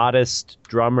most modest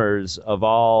drummers of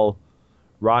all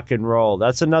rock and roll.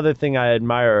 That's another thing I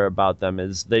admire about them,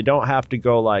 is they don't have to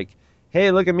go like, hey,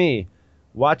 look at me,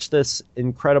 watch this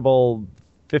incredible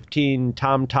 15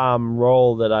 tom-tom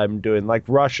roll that I'm doing, like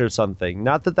Rush or something.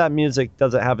 Not that music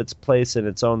doesn't have its place in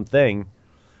its own thing,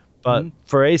 but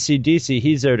for AC/DC,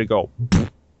 he's there to go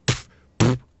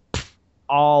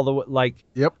all the way,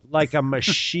 like a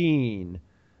machine,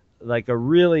 like a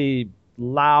really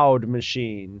loud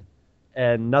machine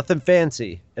and nothing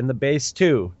fancy, and the bass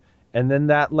too. And then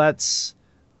that lets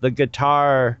the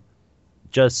guitar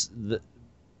just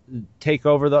take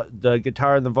over the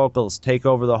guitar and the vocals take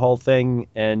over the whole thing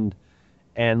and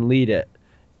lead it.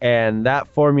 And that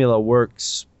formula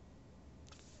works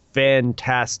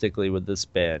fantastically with this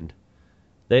band.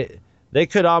 They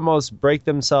could almost break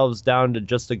themselves down to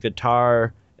just a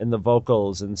guitar and the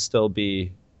vocals and still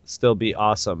be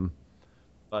awesome.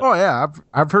 But, oh yeah,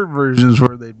 I've heard versions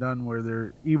where they've done where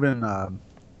they're even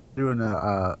doing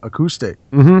acoustic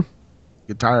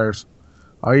guitars.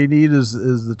 All you need is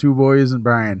the two boys and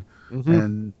Brian,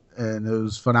 and it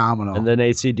was phenomenal. And then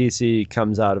AC/DC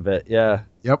comes out of it. Yeah.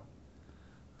 Yep.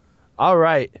 All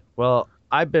right. Well,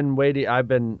 I've been waiting. I've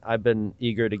been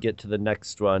eager to get to the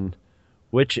next one,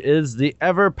 which is the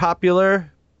ever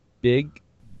popular Big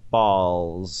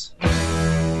Balls.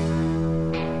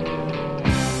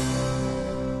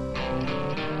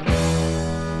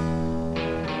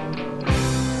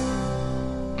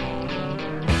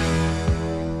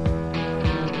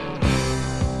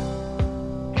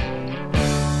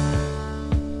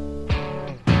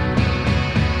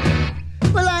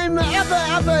 Well, I'm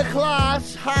upper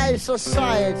class, high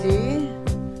society.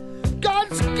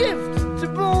 God's gift to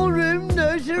ballroom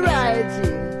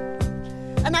notoriety.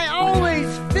 And I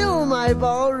always fill my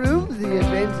ballroom. The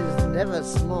event is never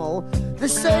small. The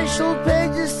social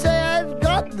pages say I've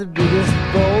got the biggest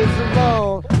balls of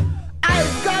all.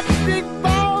 I've got big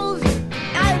balls.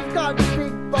 I've got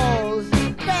big balls.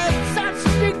 They're such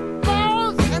big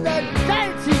balls, and they're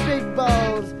dirty big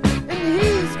balls. And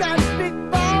he's got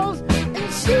big balls,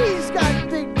 and she's got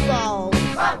big balls.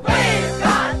 But we've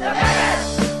got the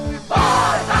biggest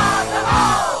balls of them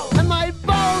all. And my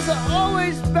balls are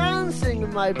always bouncing,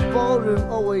 and my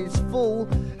ballroom always full.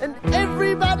 And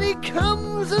everybody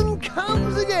comes and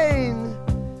comes again.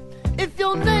 If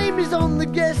your name is on the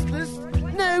guest list,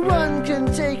 no one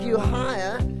can take you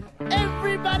higher.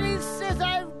 Everybody says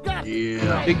I've got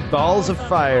Big Balls of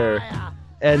Fire.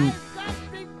 And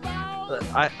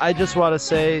I just want to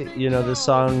say, this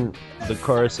song, the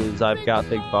chorus is, I've got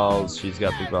big balls, she's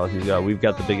got big balls, we've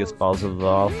got the biggest balls of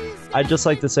all. I'd just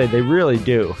like to say they really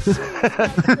do.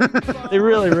 They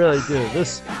really, really do.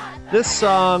 This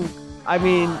song, I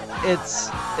mean,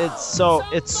 it's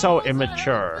so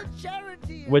immature,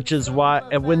 which is why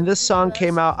when this song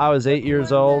came out, I was 8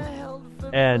 years old,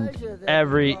 and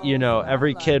every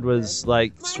kid was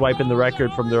like swiping the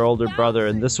record from their older brother,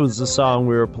 and this was the song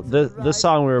we were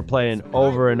playing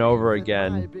over and over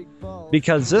again,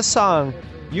 because this song,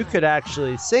 you could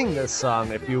actually sing this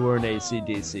song if you were an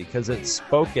AC/DC, because it's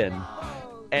spoken,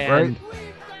 and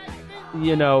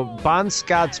Bon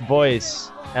Scott's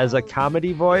voice as a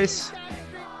comedy voice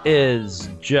is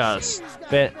just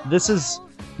this is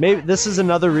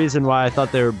another reason why I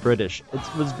thought they were British.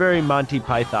 It was very Monty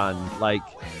Python, like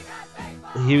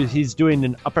he's doing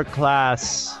an upper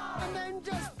class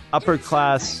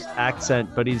accent,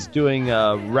 but he's doing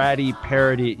a ratty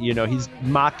parody, he's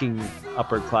mocking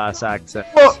upper class accent.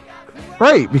 Well,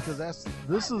 right, because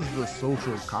this is the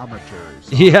social commentary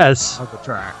yes of the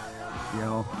track.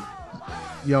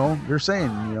 They're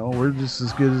saying, we're just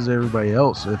as good as everybody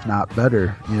else, if not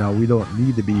better. We don't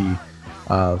need to be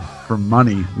for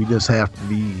money. We just have to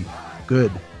be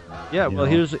good. Yeah, well,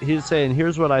 he's saying,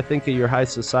 here's what I think of your high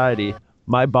society,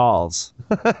 my balls.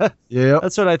 Yeah,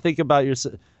 that's what I think about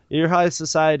your high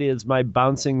society is my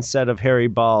bouncing set of hairy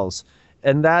balls.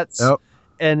 And that's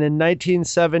and in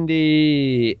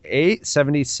 1978,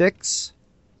 76.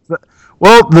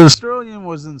 Well, the Australian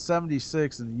was in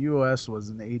 76 and the US was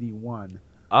in 81.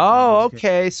 Oh,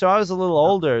 okay. So I was a little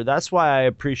older. That's why I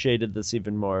appreciated this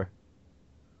even more.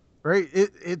 Right.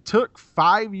 It took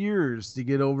 5 years to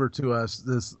get over to us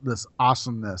this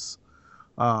awesomeness.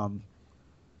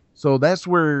 So that's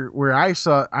where I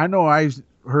saw. I know I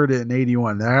heard it in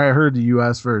 81. I heard the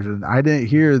US version. I didn't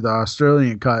hear the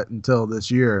Australian cut until this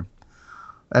year.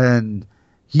 And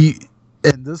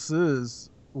this is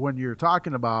when you're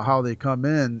talking about how they come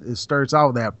in, it starts out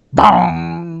with that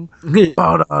bong, yes.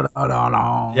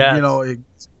 It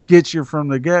gets you from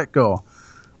the get-go.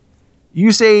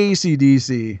 You say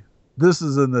AC/DC, this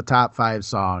is in the top 5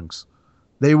 songs.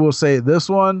 They will say this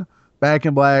one, Back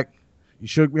in Black, You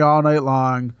Shook Me All Night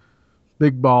Long,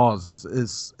 Big Balls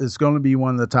is going to be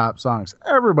one of the top songs.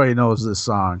 Everybody knows this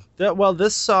song.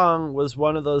 This song was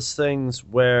one of those things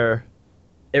where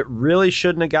it really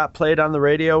shouldn't have got played on the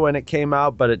radio when it came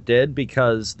out, but it did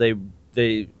because they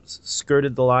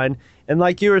skirted the line. And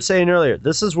like you were saying earlier,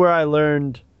 this is where I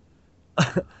learned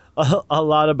a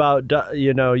lot about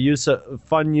use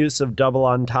of double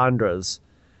entendres.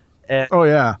 And oh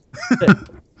yeah.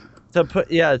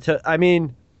 I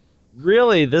mean,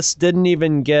 really, this didn't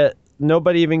even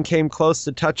nobody even came close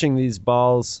to touching these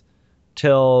balls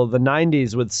till the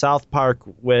 90s with South Park,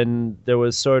 when there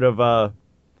was sort of I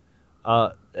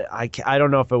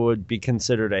don't know if it would be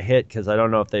considered a hit, because I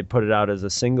don't know if they put it out as a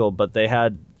single, but they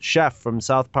had Chef from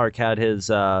South Park had his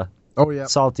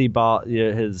Salty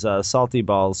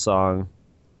Balls song,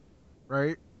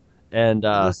 right? And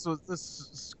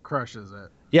this crushes it.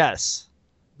 Yes,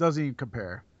 doesn't even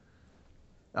compare.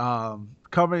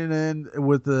 Coming in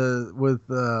with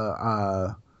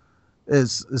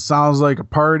it sounds like a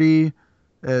party.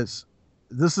 This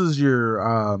is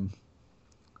your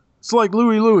it's like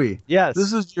Louie. Yes,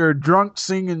 this is your drunk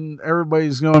singing.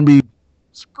 Everybody's going to be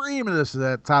screaming this at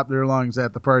the top of their lungs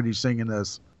at the party singing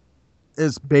this.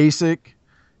 It's basic.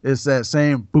 It's that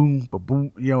same boom,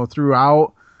 boom,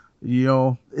 throughout.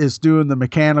 It's doing the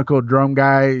mechanical drum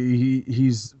guy.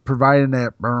 He's providing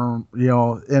that boom,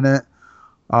 in it.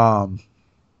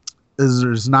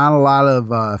 There's not a lot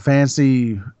of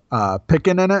fancy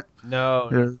picking in it.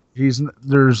 No,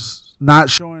 there's not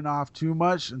showing off too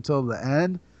much until the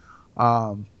end.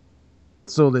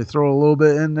 So they throw a little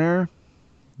bit in there,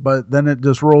 but then it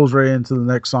just rolls right into the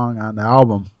next song on the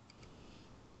album.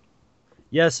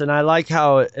 Yes, and I like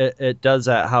how it does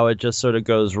that, how it just sort of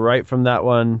goes right from that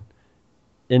one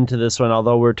into this one,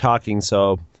 although we're talking,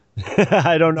 so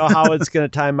I don't know how it's going to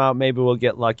time out. Maybe we'll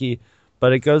get lucky.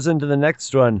 But it goes into the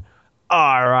next one,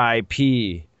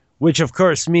 R.I.P., which of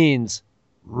course means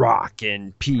rock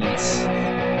in peace.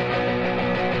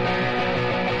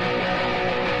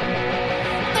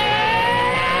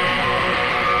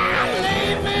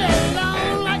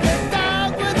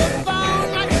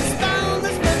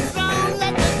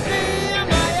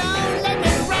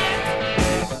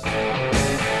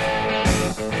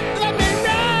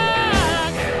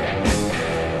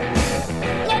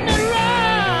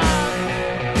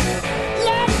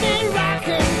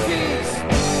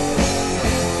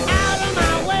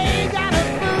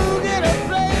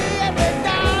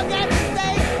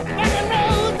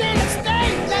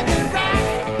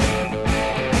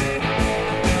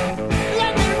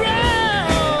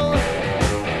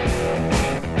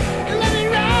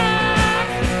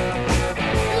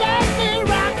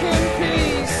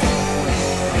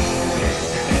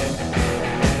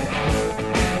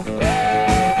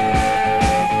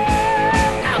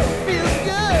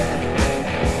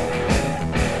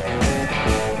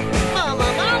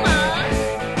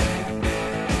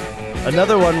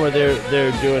 Another one where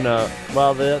they're doing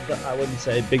I wouldn't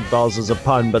say Big Balls is a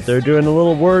pun, but they're doing a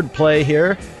little word play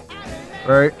here,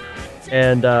 right?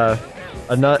 And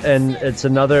it's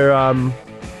another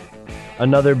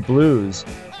blues,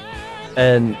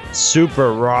 and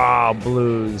super raw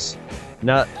blues.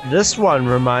 Now this one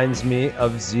reminds me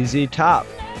of ZZ Top.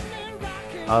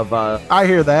 I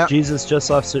hear that. Jesus Just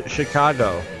Left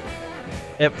Chicago.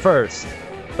 At first.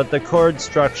 But the chord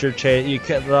structure change. You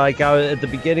could at the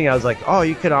beginning, I was like, "Oh,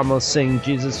 you could almost sing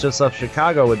Jesus Just Left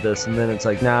Chicago with this," and then it's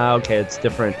like, "Nah, okay, it's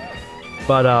different."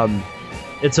 But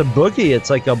it's a boogie. It's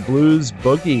like a blues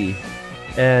boogie,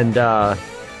 and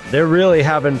they're really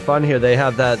having fun here. They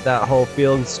have that whole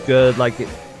feels good, like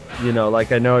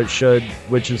like I Know It Should,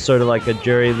 which is sort of like a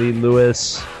Jerry Lee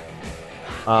Lewis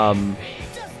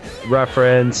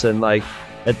reference, and like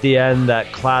at the end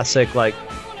that classic like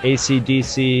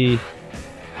AC/DC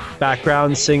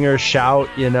background singer shout,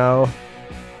 Oh,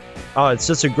 it's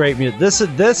just a great music. This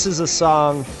is a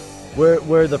song where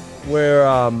there's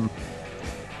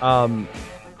going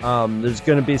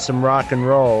to be some rock and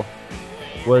roll.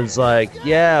 Was like,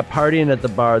 yeah, partying at the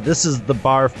bar. This is the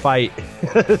bar fight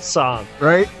song,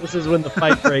 right? This is when the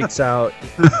fight breaks out,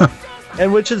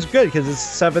 and which is good because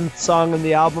it's the 7th song in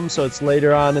the album, so it's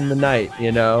later on in the night,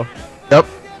 Yep.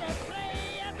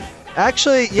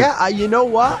 Actually, yeah, you know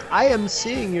what? I am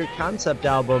seeing your concept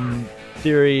album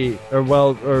theory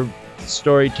or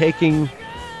story taking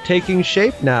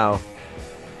shape now.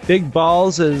 Big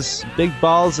Balls is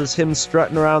him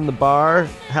strutting around the bar,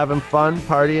 having fun,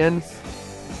 partying.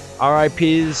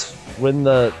 R.I.P.'s when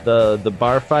the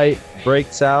bar fight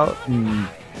breaks out and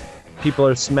people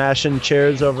are smashing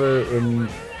chairs over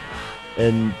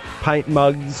and pint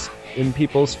mugs in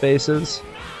people's faces.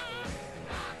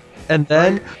 And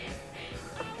then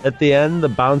at the end, the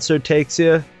bouncer takes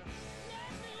you,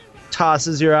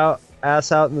 tosses your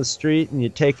ass out in the street, and you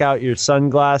take out your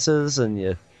sunglasses, and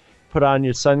you put on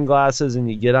your sunglasses, and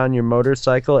you get on your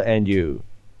motorcycle, and you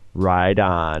ride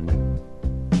on.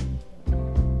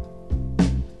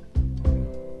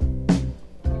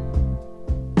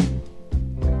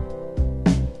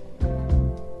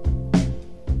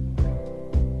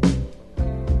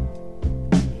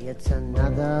 It's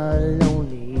another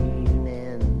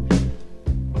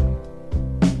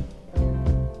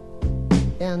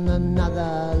in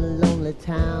another lonely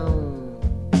town.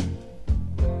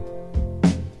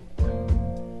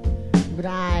 But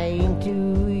I ain't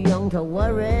too young to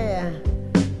worry,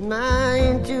 and I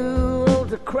ain't too old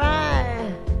to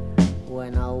cry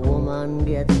when a woman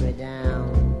gets me down.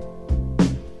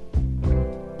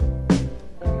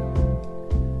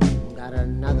 Got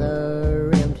another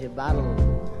empty bottle,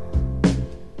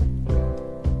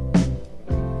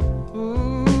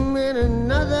 and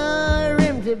another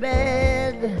empty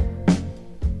bed.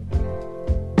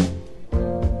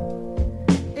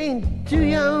 Ain't too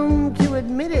young to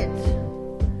admit it,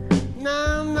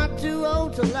 now I'm not too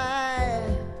old to lie.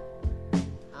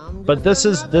 But this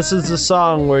is the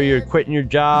song where you're quitting your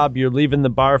job, you're leaving the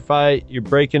bar fight, you're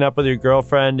breaking up with your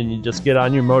girlfriend, and you just get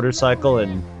on your motorcycle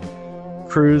and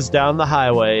cruise down the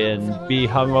highway and be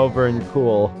hungover and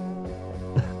cool.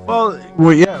 Well,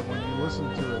 yeah. When you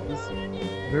listen to it, it's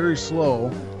very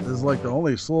slow. It's like the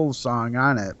only slow song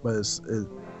on it, but it's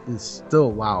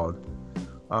still loud.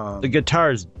 The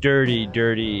guitar's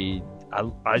dirty.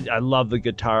 I love the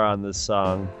guitar on this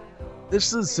song.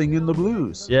 This is singing the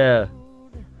blues. Yeah.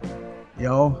 You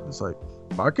know, it's like,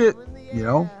 fuck it, you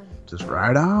know, just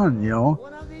ride on, you know.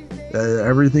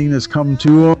 Everything that's come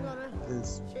to him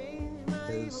is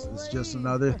just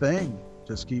another thing.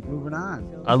 Just keep moving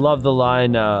on. I love the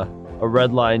line, a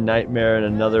red line nightmare in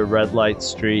another red light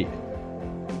street.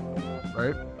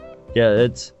 Right? Yeah,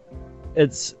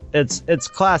 it's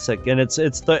classic, and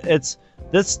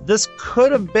this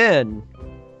could have been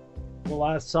the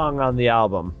last song on the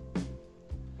album.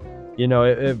 You know,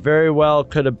 it very well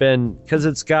could have been, because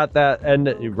it's got that end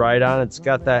right on. It's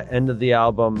got that end of the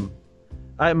album.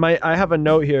 I have a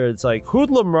note here. It's like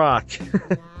Hoodlum Rock,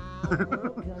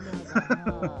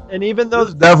 and even though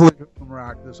it's definitely Hoodlum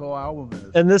Rock, this whole album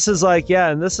is. And this is like, yeah,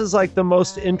 and this is like the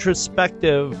most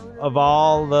introspective of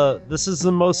all the. This is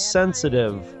the most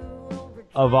sensitive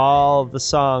of all the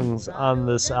songs on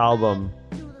this album,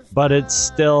 but it's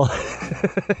still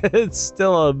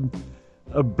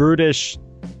a brutish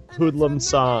hoodlum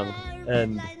song,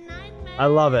 and I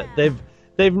love it.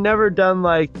 They've never done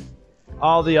like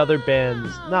all the other bands,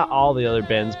 not all the other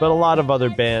bands, but a lot of other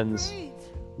bands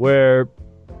where,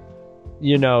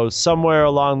 you know, somewhere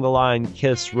along the line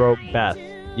Kiss wrote Beth,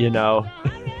 you know.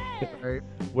 Right.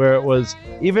 Where it was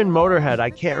even Motorhead, I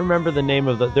can't remember the name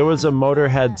of there was a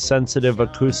Motorhead sensitive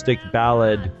acoustic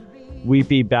ballad,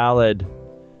 weepy ballad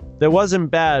that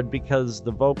wasn't bad because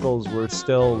the vocals were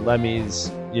still Lemmy's,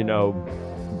 you know,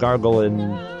 gargle in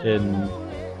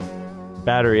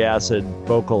battery acid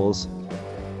vocals.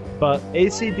 But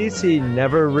AC/DC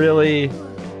never really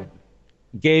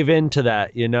gave in to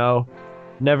that, you know?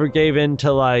 Never gave in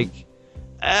to like,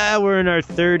 we're in our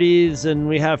 30s and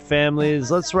we have families.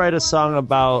 Let's write a song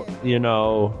about, you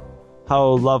know, how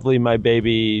lovely my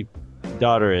baby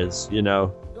daughter is, you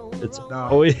know? It's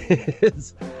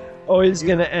always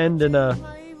going to end in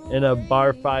a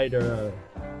bar fight or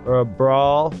a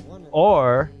brawl,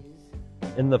 or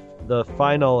in the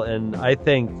final and I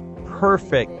think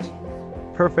perfect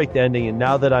ending. And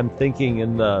now that I'm thinking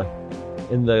in the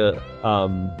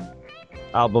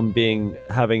album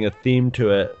having a theme to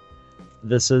it,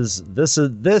 this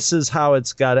is how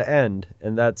it's got to end,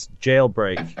 and that's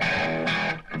Jailbreak.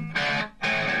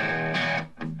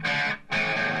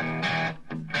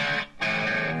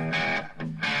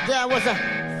 There was a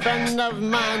friend of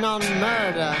mine on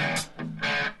murder,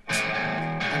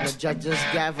 and the judge's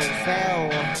gavel fell.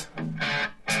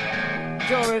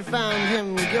 Jury found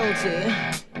him guilty,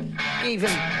 gave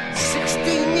him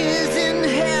 16 years in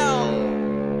hell.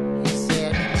 He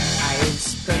said, I ain't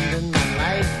spending my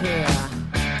life here,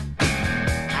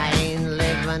 I ain't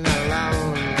living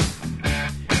alone,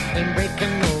 ain't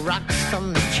breaking no rocks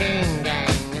from the chain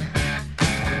gang,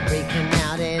 I'm breaking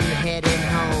out and heading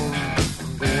home,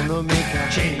 I'm gonna make a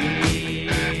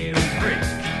jailbreak,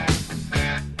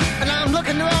 and I'm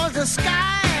looking towards the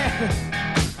sky,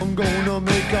 I'm gonna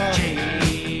make a jailbreak.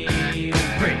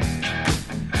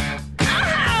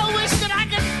 I wish that I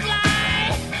could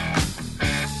fly,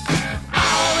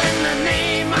 all in the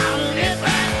name of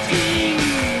liberty.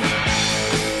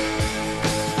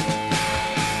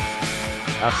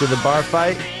 After the bar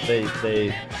fight,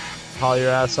 they haul your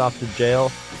ass off to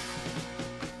jail.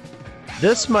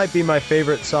 This might be my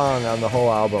favorite song on the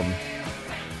whole album.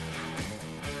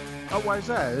 Oh, why is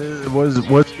that? What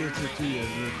gets it to you?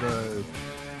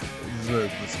 Is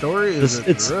it the story?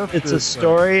 It's a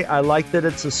story. I like that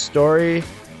it's a story.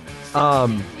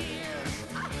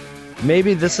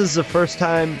 Maybe this is the first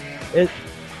time it's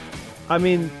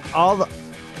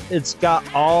got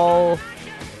all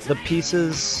the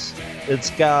pieces it's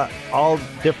got all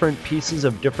different pieces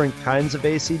of different kinds of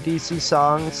AC/DC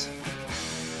songs.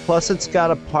 Plus, it's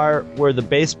got a part where the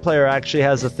bass player actually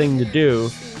has a thing to do,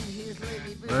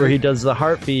 where he does the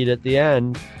heartbeat at the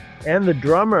end, and the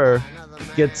drummer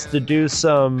gets to do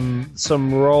some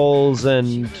rolls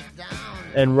and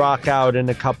rock out in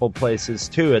a couple places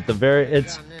too. At the very,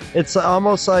 it's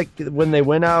almost like when they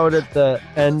went out at the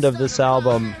end of this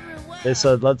album, they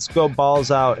said, let's go balls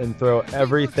out and throw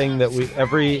every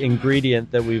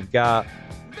ingredient that we've got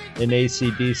in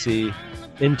AC/DC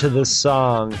into this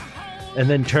song, and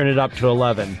then turn it up to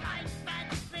 11.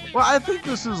 Well, I think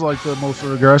this is like the most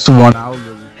aggressive one out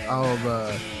of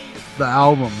the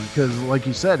album, because, like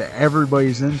you said,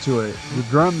 everybody's into it. The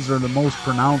drums are the most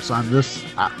pronounced on this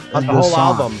on the whole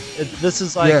album. This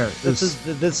is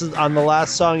on the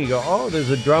last song. You go, oh, there's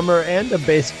a drummer and a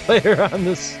bass player on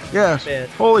this. Yes. Band.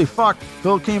 Holy fuck!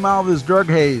 Phil came out of his drug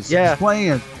haze. Yeah. He's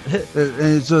playing, and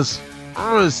it's just,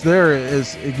 it's there.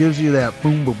 It gives you that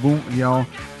boom, boom, boom. You know,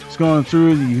 it's going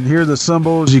through. You can hear the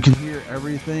cymbals. You can hear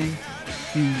everything.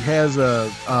 He has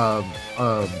a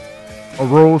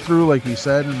roll through, like you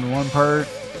said in the one part.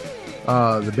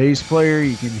 The bass player,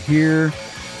 you can hear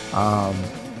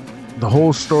the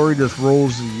whole story just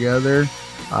rolls together.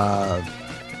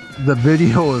 The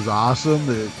video is awesome.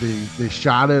 They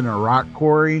shot it in a rock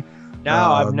quarry.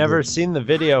 Now, I've never seen the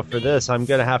video for this. I'm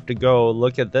gonna have to go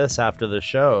look at this after the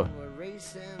show.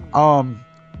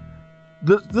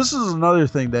 This is another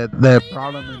thing that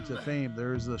brought him into fame.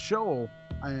 There's a show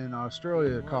in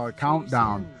Australia called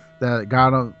Countdown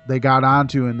that they got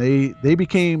onto, and they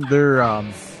became their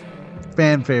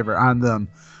fan favorite on them.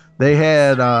 They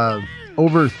had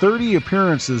over 30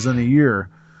 appearances in a year,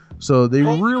 so they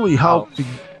really helped.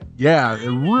 It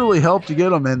really helped to get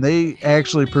them, and they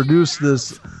actually produced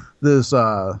this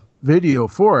video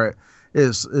for it.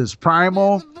 Is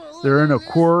Primal. They're in a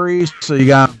quarry, so you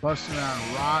got busting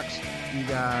on rocks. You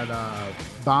got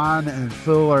Bon and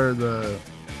Phil are the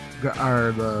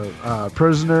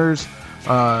prisoners.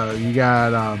 You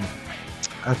got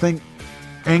I think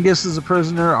Angus is a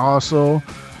prisoner also.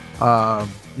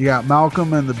 You got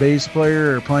Malcolm and the bass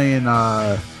player are playing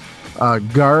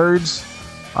guards.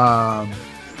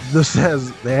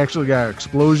 They actually got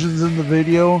explosions in the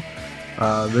video.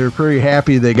 They're pretty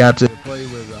happy they got to play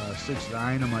with Six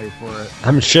Dynamite for it.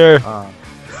 I'm sure.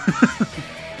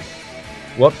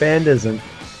 What band isn't?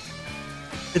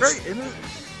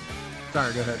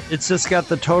 Sorry, go ahead. It's just got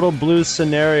the total blues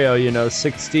scenario,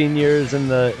 16 years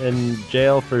in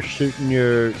jail for shooting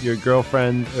your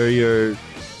girlfriend or your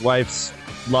wife's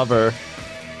lover,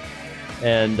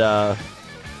 and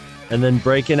then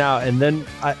breaking out. And then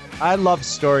I love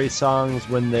story songs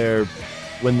when they're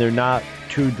not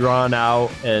too drawn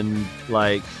out and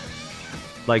like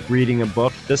reading a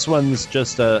book. This one's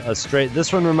just a straight.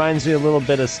 This one reminds me a little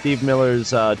bit of Steve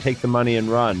Miller's "Take the Money and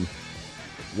Run,"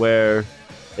 where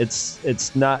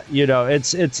it's not,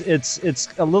 it's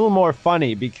a little more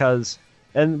funny because,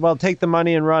 Take the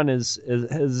Money and Run is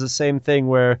the same thing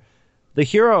where the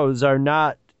heroes are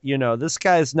not, this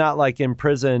guy's not like in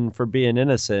prison for being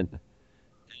innocent.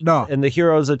 No. And the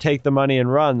heroes that Take the Money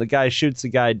and Run, the guy shoots the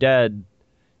guy dead,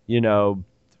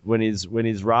 when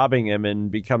he's robbing him and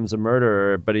becomes a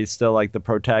murderer, but he's still like the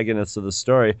protagonist of the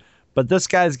story. But this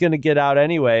guy's going to get out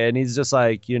anyway, and he's just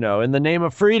like, in the name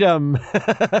of freedom.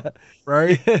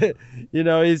 Right?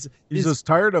 He's just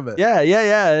tired of it.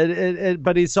 Yeah.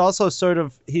 But he's also sort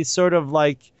of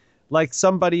like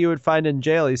somebody you would find in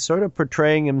jail. He's sort of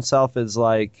portraying himself as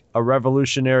like a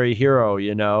revolutionary hero,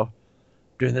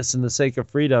 doing this in the sake of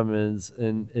freedom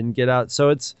and get out. So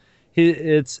it's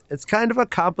kind of a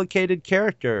complicated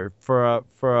character for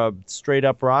a straight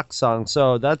up rock song.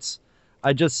 So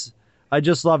I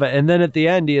just love it. And then at the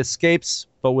end he escapes,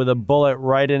 but with a bullet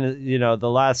right in the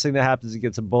last thing that happens, he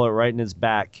gets a bullet right in his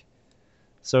back.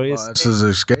 So that's his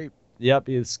escape. Yep,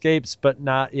 he escapes, but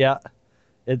not yet.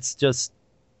 It's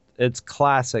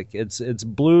classic. It's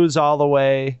blues all the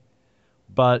way,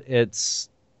 but it's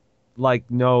like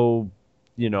no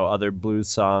other blues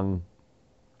song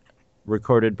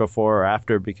recorded before or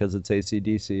after, because it's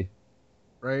AC/DC.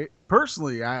 Right.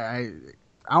 Personally, I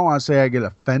don't want to say I get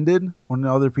offended when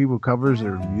other people covers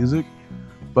their music,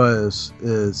 but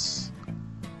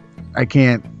I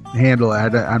can't handle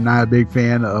it. I'm not a big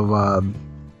fan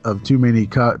of too many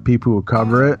people who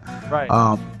cover it.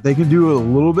 Right. They can do it a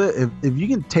little bit. If you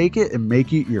can take it and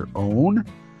make it your own,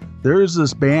 there's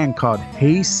this band called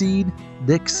Hayseed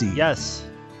Dixie. Yes.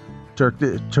 That's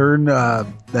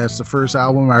the first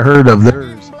album I heard of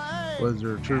theirs. was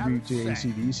their tribute to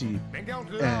AC/DC, and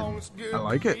I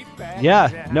like it.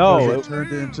 Yeah, no, They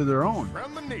turned it into their own.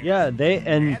 yeah, they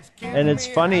and it's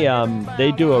funny.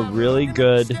 They do a really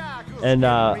good. And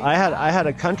I had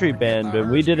a country band,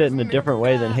 and we did it in a different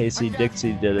way than Hasty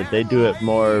Dixie did it. They do it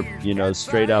more,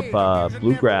 straight up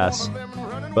bluegrass.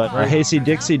 But Hasty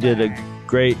Dixie did a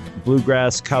great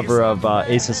bluegrass cover of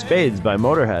Ace of Spades by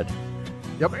Motorhead.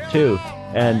 Yep. Too.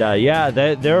 And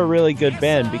they're a really good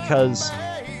band because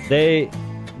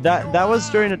that was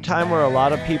during a time where a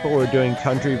lot of people were doing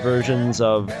country versions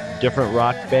of different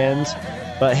rock bands,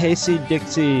 but Hasty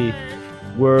Dixie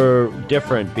were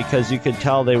different because you could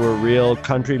tell they were real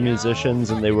country musicians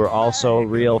and they were also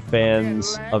real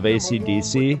fans of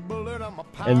AC/DC,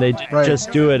 and they didn't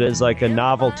just do it as like a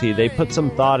novelty. They put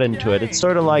some thought into it. It's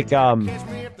sort of like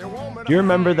do you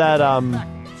remember that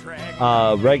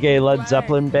reggae Led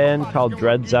Zeppelin band called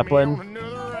Dread Zeppelin?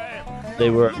 They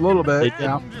were A little bit,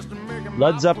 yeah.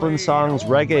 Led Zeppelin songs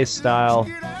reggae style,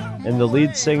 and the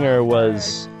lead singer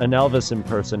was an Elvis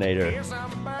impersonator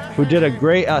who did a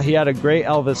great he had a great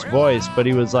Elvis voice, but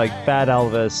he was like fat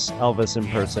Elvis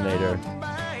impersonator.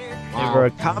 They were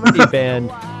a comedy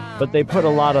band, but they put a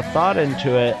lot of thought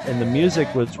into it, and the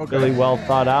music was really well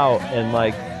thought out, and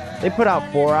like they put out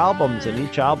 4 albums, and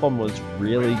each album was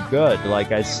really good.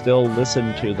 Like I still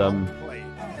listen to them.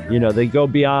 They go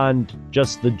beyond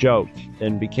just the joke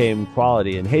and became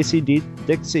quality. And Hasty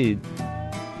Dixie,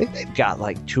 I think they've got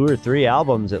like 2 or 3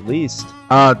 albums at least.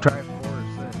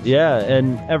 Yeah,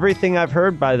 and everything I've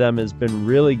heard by them has been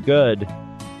really good,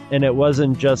 and it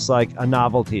wasn't just like a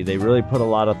novelty. They really put a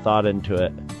lot of thought into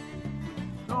it.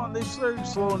 No, and they started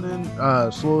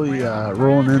slowly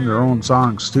rolling in their own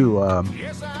songs too.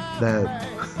 That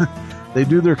they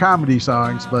do their comedy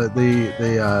songs, but they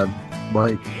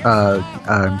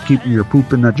keeping your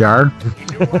poop in a jar.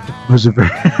 Was it very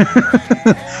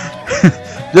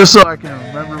just so I can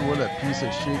remember what a piece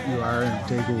of shit you are and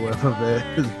take a whiff of it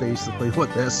is basically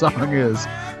what that song is.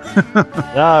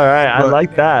 All right, I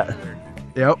like that.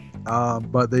 Yep.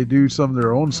 But they do some of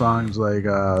their own songs, like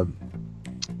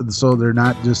so they're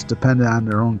not just dependent on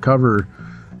their own cover.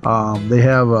 They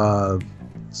have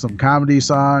some comedy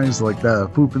songs like the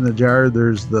Poop in the Jar.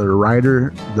 There's the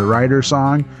Rider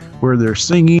song where they're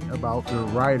singing about their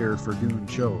rider for doing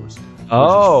shows.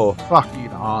 Oh, fucking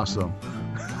awesome.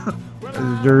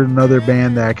 They're another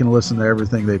band that I can listen to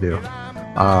everything they do,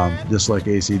 just like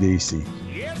AC/DC.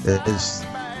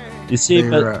 You see,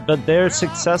 but they're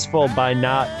successful by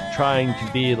not trying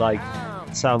to be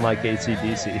sound like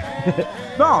AC/DC.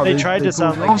 No, they tried to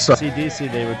sound like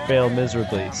AC/DC, they would fail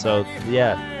miserably. So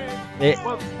yeah, they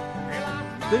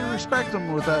respect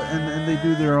them with that, and they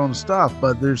do their own stuff.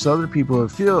 But there's other people who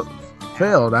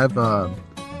failed. I've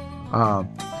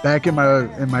back in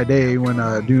my day when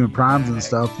doing proms and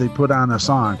stuff, they put on a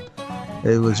song.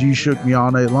 It was "You Shook Me All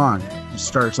Night Long." It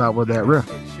starts out with that riff.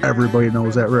 Everybody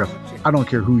knows that riff. I don't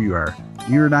care who you are.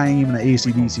 You're not even an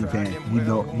AC/DC fan. You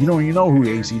don't even know who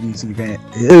AC/DC fan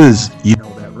is. You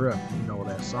know that riff. You know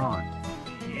that song.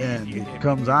 And it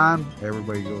comes on.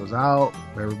 Everybody goes out.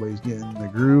 Everybody's getting in the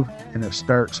groove, and it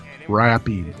starts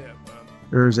rapping.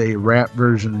 There's a rap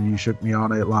version of "You Shook Me All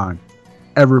Night Long."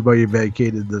 Everybody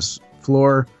vacated this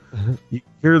floor. You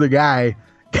hear the guy.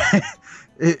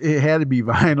 It had to be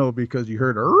vinyl because you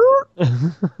heard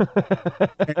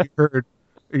and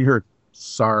you heard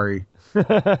sorry. Then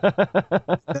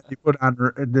he put on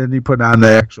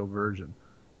the actual version,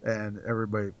 and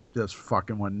everybody just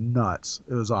fucking went nuts.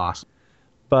 It was awesome.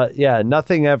 But yeah,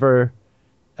 nothing ever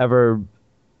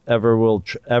will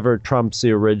ever trumps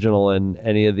the original in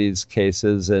any of these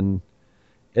cases, and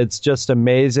it's just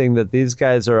amazing that these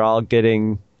guys are all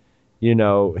getting,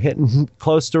 hitting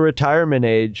close to retirement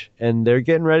age, and they're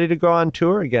getting ready to go on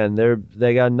tour again.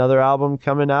 They got another album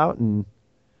coming out, and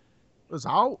it's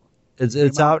out.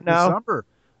 It's out now. December.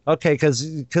 Okay,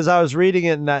 because I was reading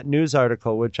it in that news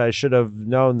article, which I should have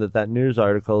known that news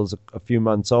article is a few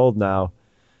months old now.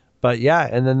 But yeah,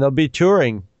 and then they'll be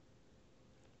touring,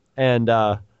 and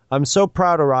I'm so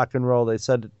proud of rock and roll. They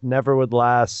said it never would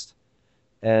last.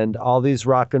 And all these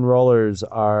rock and rollers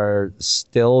are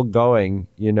still going.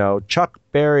 Chuck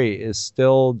Berry is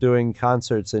still doing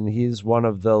concerts, and he's one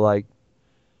of the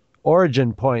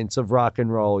origin points of rock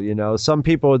and roll. Some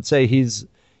people would say he's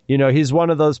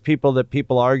one of those people that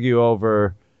people argue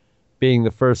over being the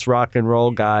first rock and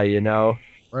roll guy.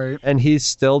 Right. And he's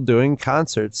still doing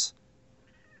concerts.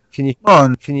 Can you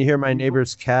hear my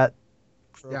neighbor's cat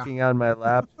croaking on my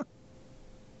lap?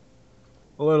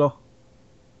 A little.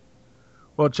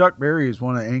 Well, Chuck Berry is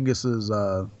one of Angus's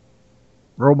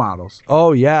role models.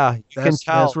 Oh yeah, you can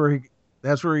tell.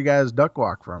 That's where he got his duck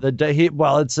walk from.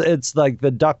 It's like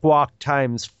the duck walk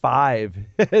times 5.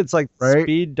 It's like Right.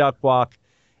 speed duck walk,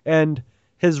 and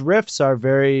his riffs are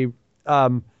very.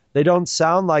 They don't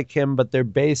sound like him, but they're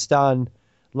based on,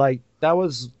 like, that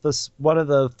was one of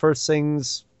the first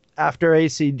things after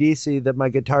AC/DC that my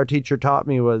guitar teacher taught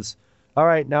me was, all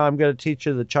right, now I'm going to teach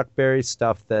you the Chuck Berry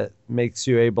stuff that makes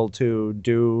you able to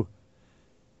do,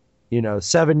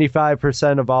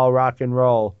 75% of all rock and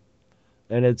roll.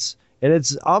 And it's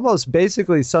almost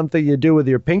basically something you do with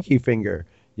your pinky finger,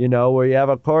 where you have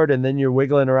a chord and then you're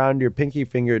wiggling around your pinky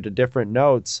finger to different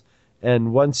notes.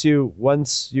 And once you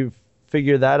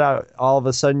figure that out, all of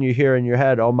a sudden you hear in your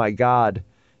head, oh my God.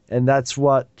 And that's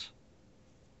what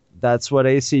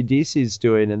AC/DC is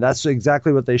doing. And that's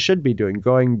exactly what they should be doing.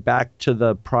 Going back to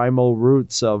the primal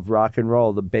roots of rock and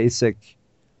roll, the basic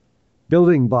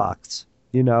building blocks,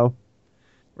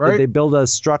 Right. They build a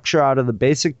structure out of the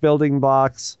basic building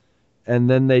blocks, and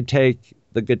then they take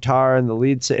the guitar and the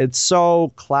lead. It's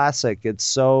so classic. It's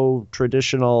so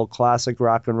traditional, classic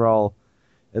rock and roll.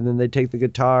 And then they take the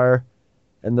guitar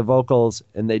and the vocals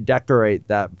and they decorate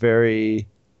that very,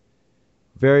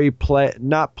 very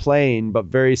not plain, but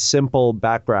very simple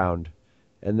background.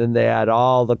 And then they add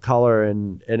all the color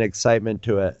and excitement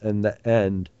to it.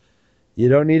 And you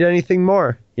don't need anything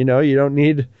more. You'll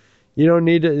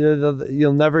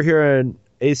never hear an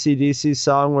AC/DC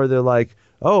song where they're like,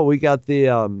 oh, we got the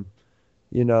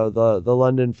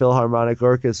London Philharmonic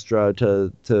Orchestra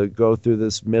to go through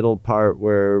this middle part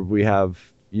where we have,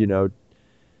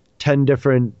 10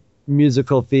 different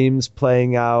musical themes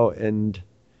playing out, and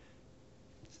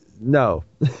no.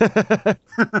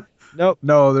 Nope.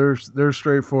 No, they're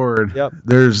straightforward. Yep.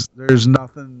 There's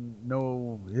nothing,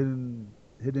 no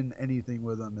hidden anything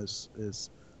with them. Is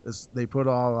they put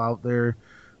all out there.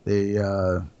 They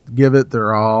give it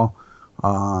their all.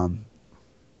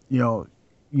 You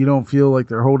don't feel like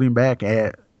they're holding back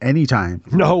at any time.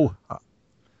 No.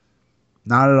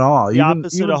 Not at all. The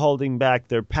opposite of holding back.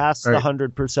 They're past the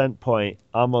 100% point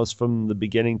almost from the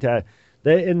beginning to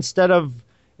they instead of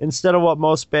what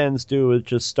most bands do is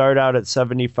just start out at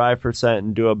 75%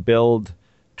 and do a build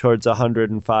towards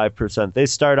 105%. They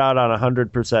start out on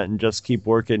 100% and just keep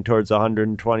working towards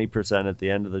 120% at the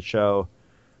end of the show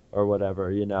or whatever,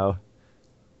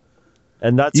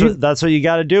 And that's what you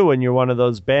got to do when you're one of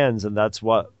those bands, and that's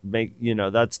what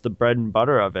that's the bread and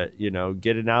butter of it,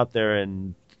 getting out there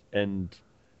and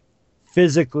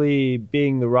physically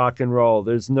being the rock and roll.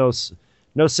 There's no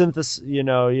synthesis, you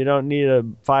don't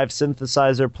need 5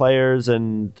 synthesizer players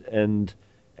and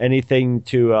anything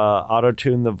to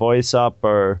auto-tune the voice up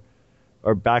or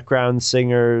background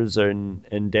singers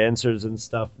and dancers and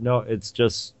stuff. No, it's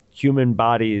just human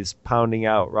bodies pounding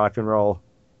out rock and roll.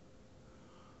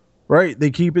 Right.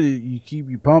 You keep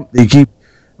you pumped. And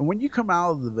when you come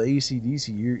out of the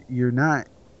AC/DC,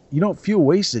 you don't feel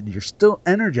wasted. You're still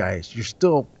energized. You're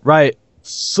still right.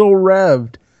 So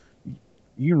revved.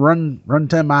 You run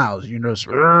 10 miles.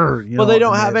 Well, they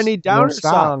don't have any downer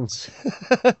songs.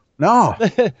 No.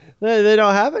 They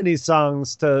don't have any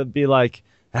songs to be like,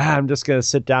 I'm just going to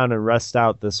sit down and rest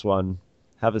out this one,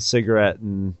 have a cigarette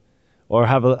or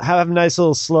have a nice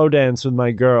little slow dance with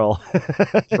my girl.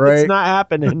 Right. It's not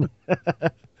happening.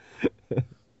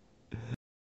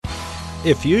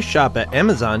 If you shop at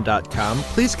Amazon.com,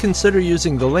 please consider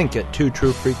using the link at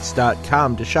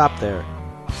twotruefreaks.com to shop there.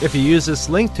 If you use this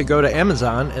link to go to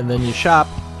Amazon and then you shop,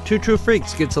 Two True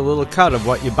Freaks gets a little cut of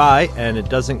what you buy, and it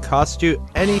doesn't cost you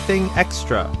anything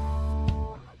extra.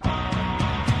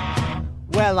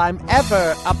 Well, I'm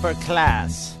ever upper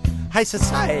class, high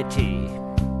society.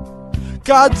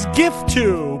 God's gift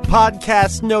to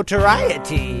podcast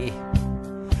notoriety.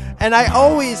 And I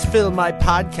always fill my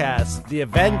podcast. The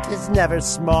event is never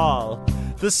small.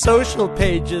 The social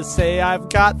pages say I've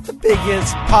got the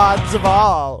biggest pods of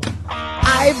all.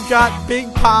 I've got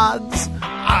big pods.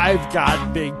 I've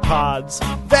got big pods.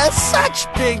 They're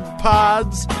such big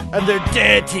pods. And they're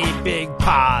dirty big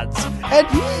pods. And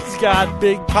he's got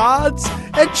big pods.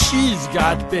 And she's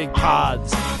got big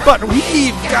pods. But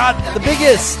we've got the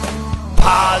biggest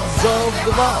pods of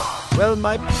them all. Well,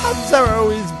 my pods are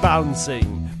always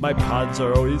bouncing. My pods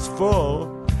are always full.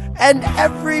 And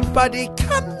everybody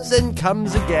comes and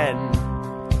comes again.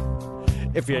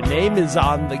 If your name is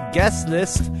on the guest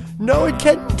list, no one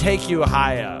can take you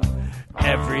higher.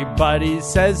 Everybody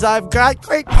says I've got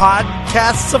great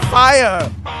podcasts afire.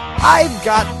 I've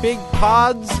got big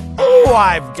pods. Oh,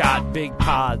 I've got big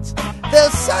pods.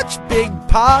 They're such big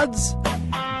pods.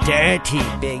 Dirty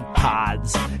big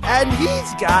pods. And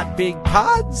he's got big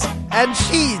pods. And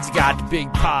she's got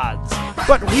big pods.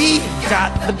 But we've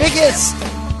got the biggest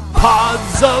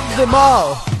pods of them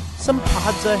all. Some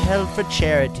pods are held for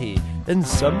charity, and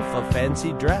some for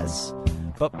fancy dress.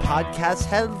 But podcasts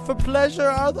held for pleasure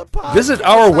are the podcasts. Visit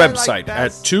our I like website at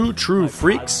best.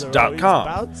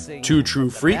 twotruefreaks.com. Two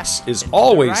True Freaks is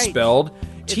always spelled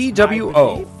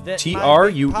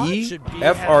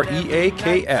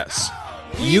TWOTRUEFREAKS.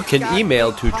 You can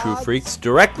email Two True Freaks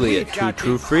directly at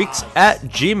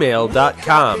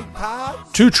twotruefreaks@gmail.com.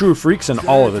 Two True Freaks and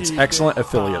all of its excellent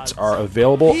affiliates are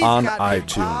available on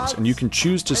iTunes, and you can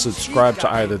choose to subscribe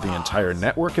to either the entire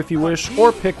network if you wish,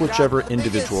 or pick whichever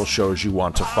individual shows you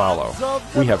want to follow.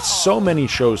 We have so many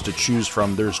shows to choose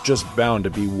from, there's just bound to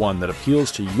be one that appeals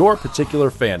to your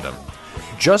particular fandom.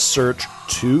 Just search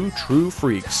Two True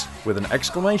Freaks with an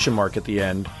exclamation mark at the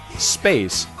end,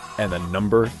 space, and the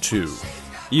number 2.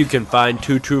 You can find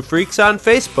Two True Freaks on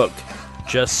Facebook.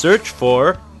 Just search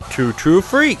for Two True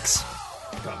Freaks.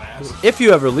 If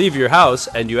you ever leave your house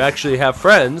and you actually have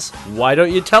friends, why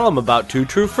don't you tell them about Two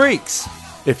True Freaks?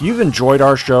 If you've enjoyed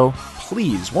our show,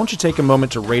 please won't you take a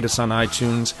moment to rate us on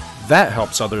iTunes? That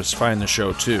helps others find the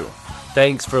show too.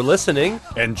 Thanks for listening.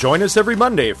 And join us every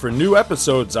Monday for new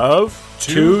episodes of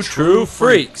Two True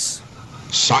Freaks.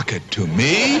 Sock it to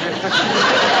me.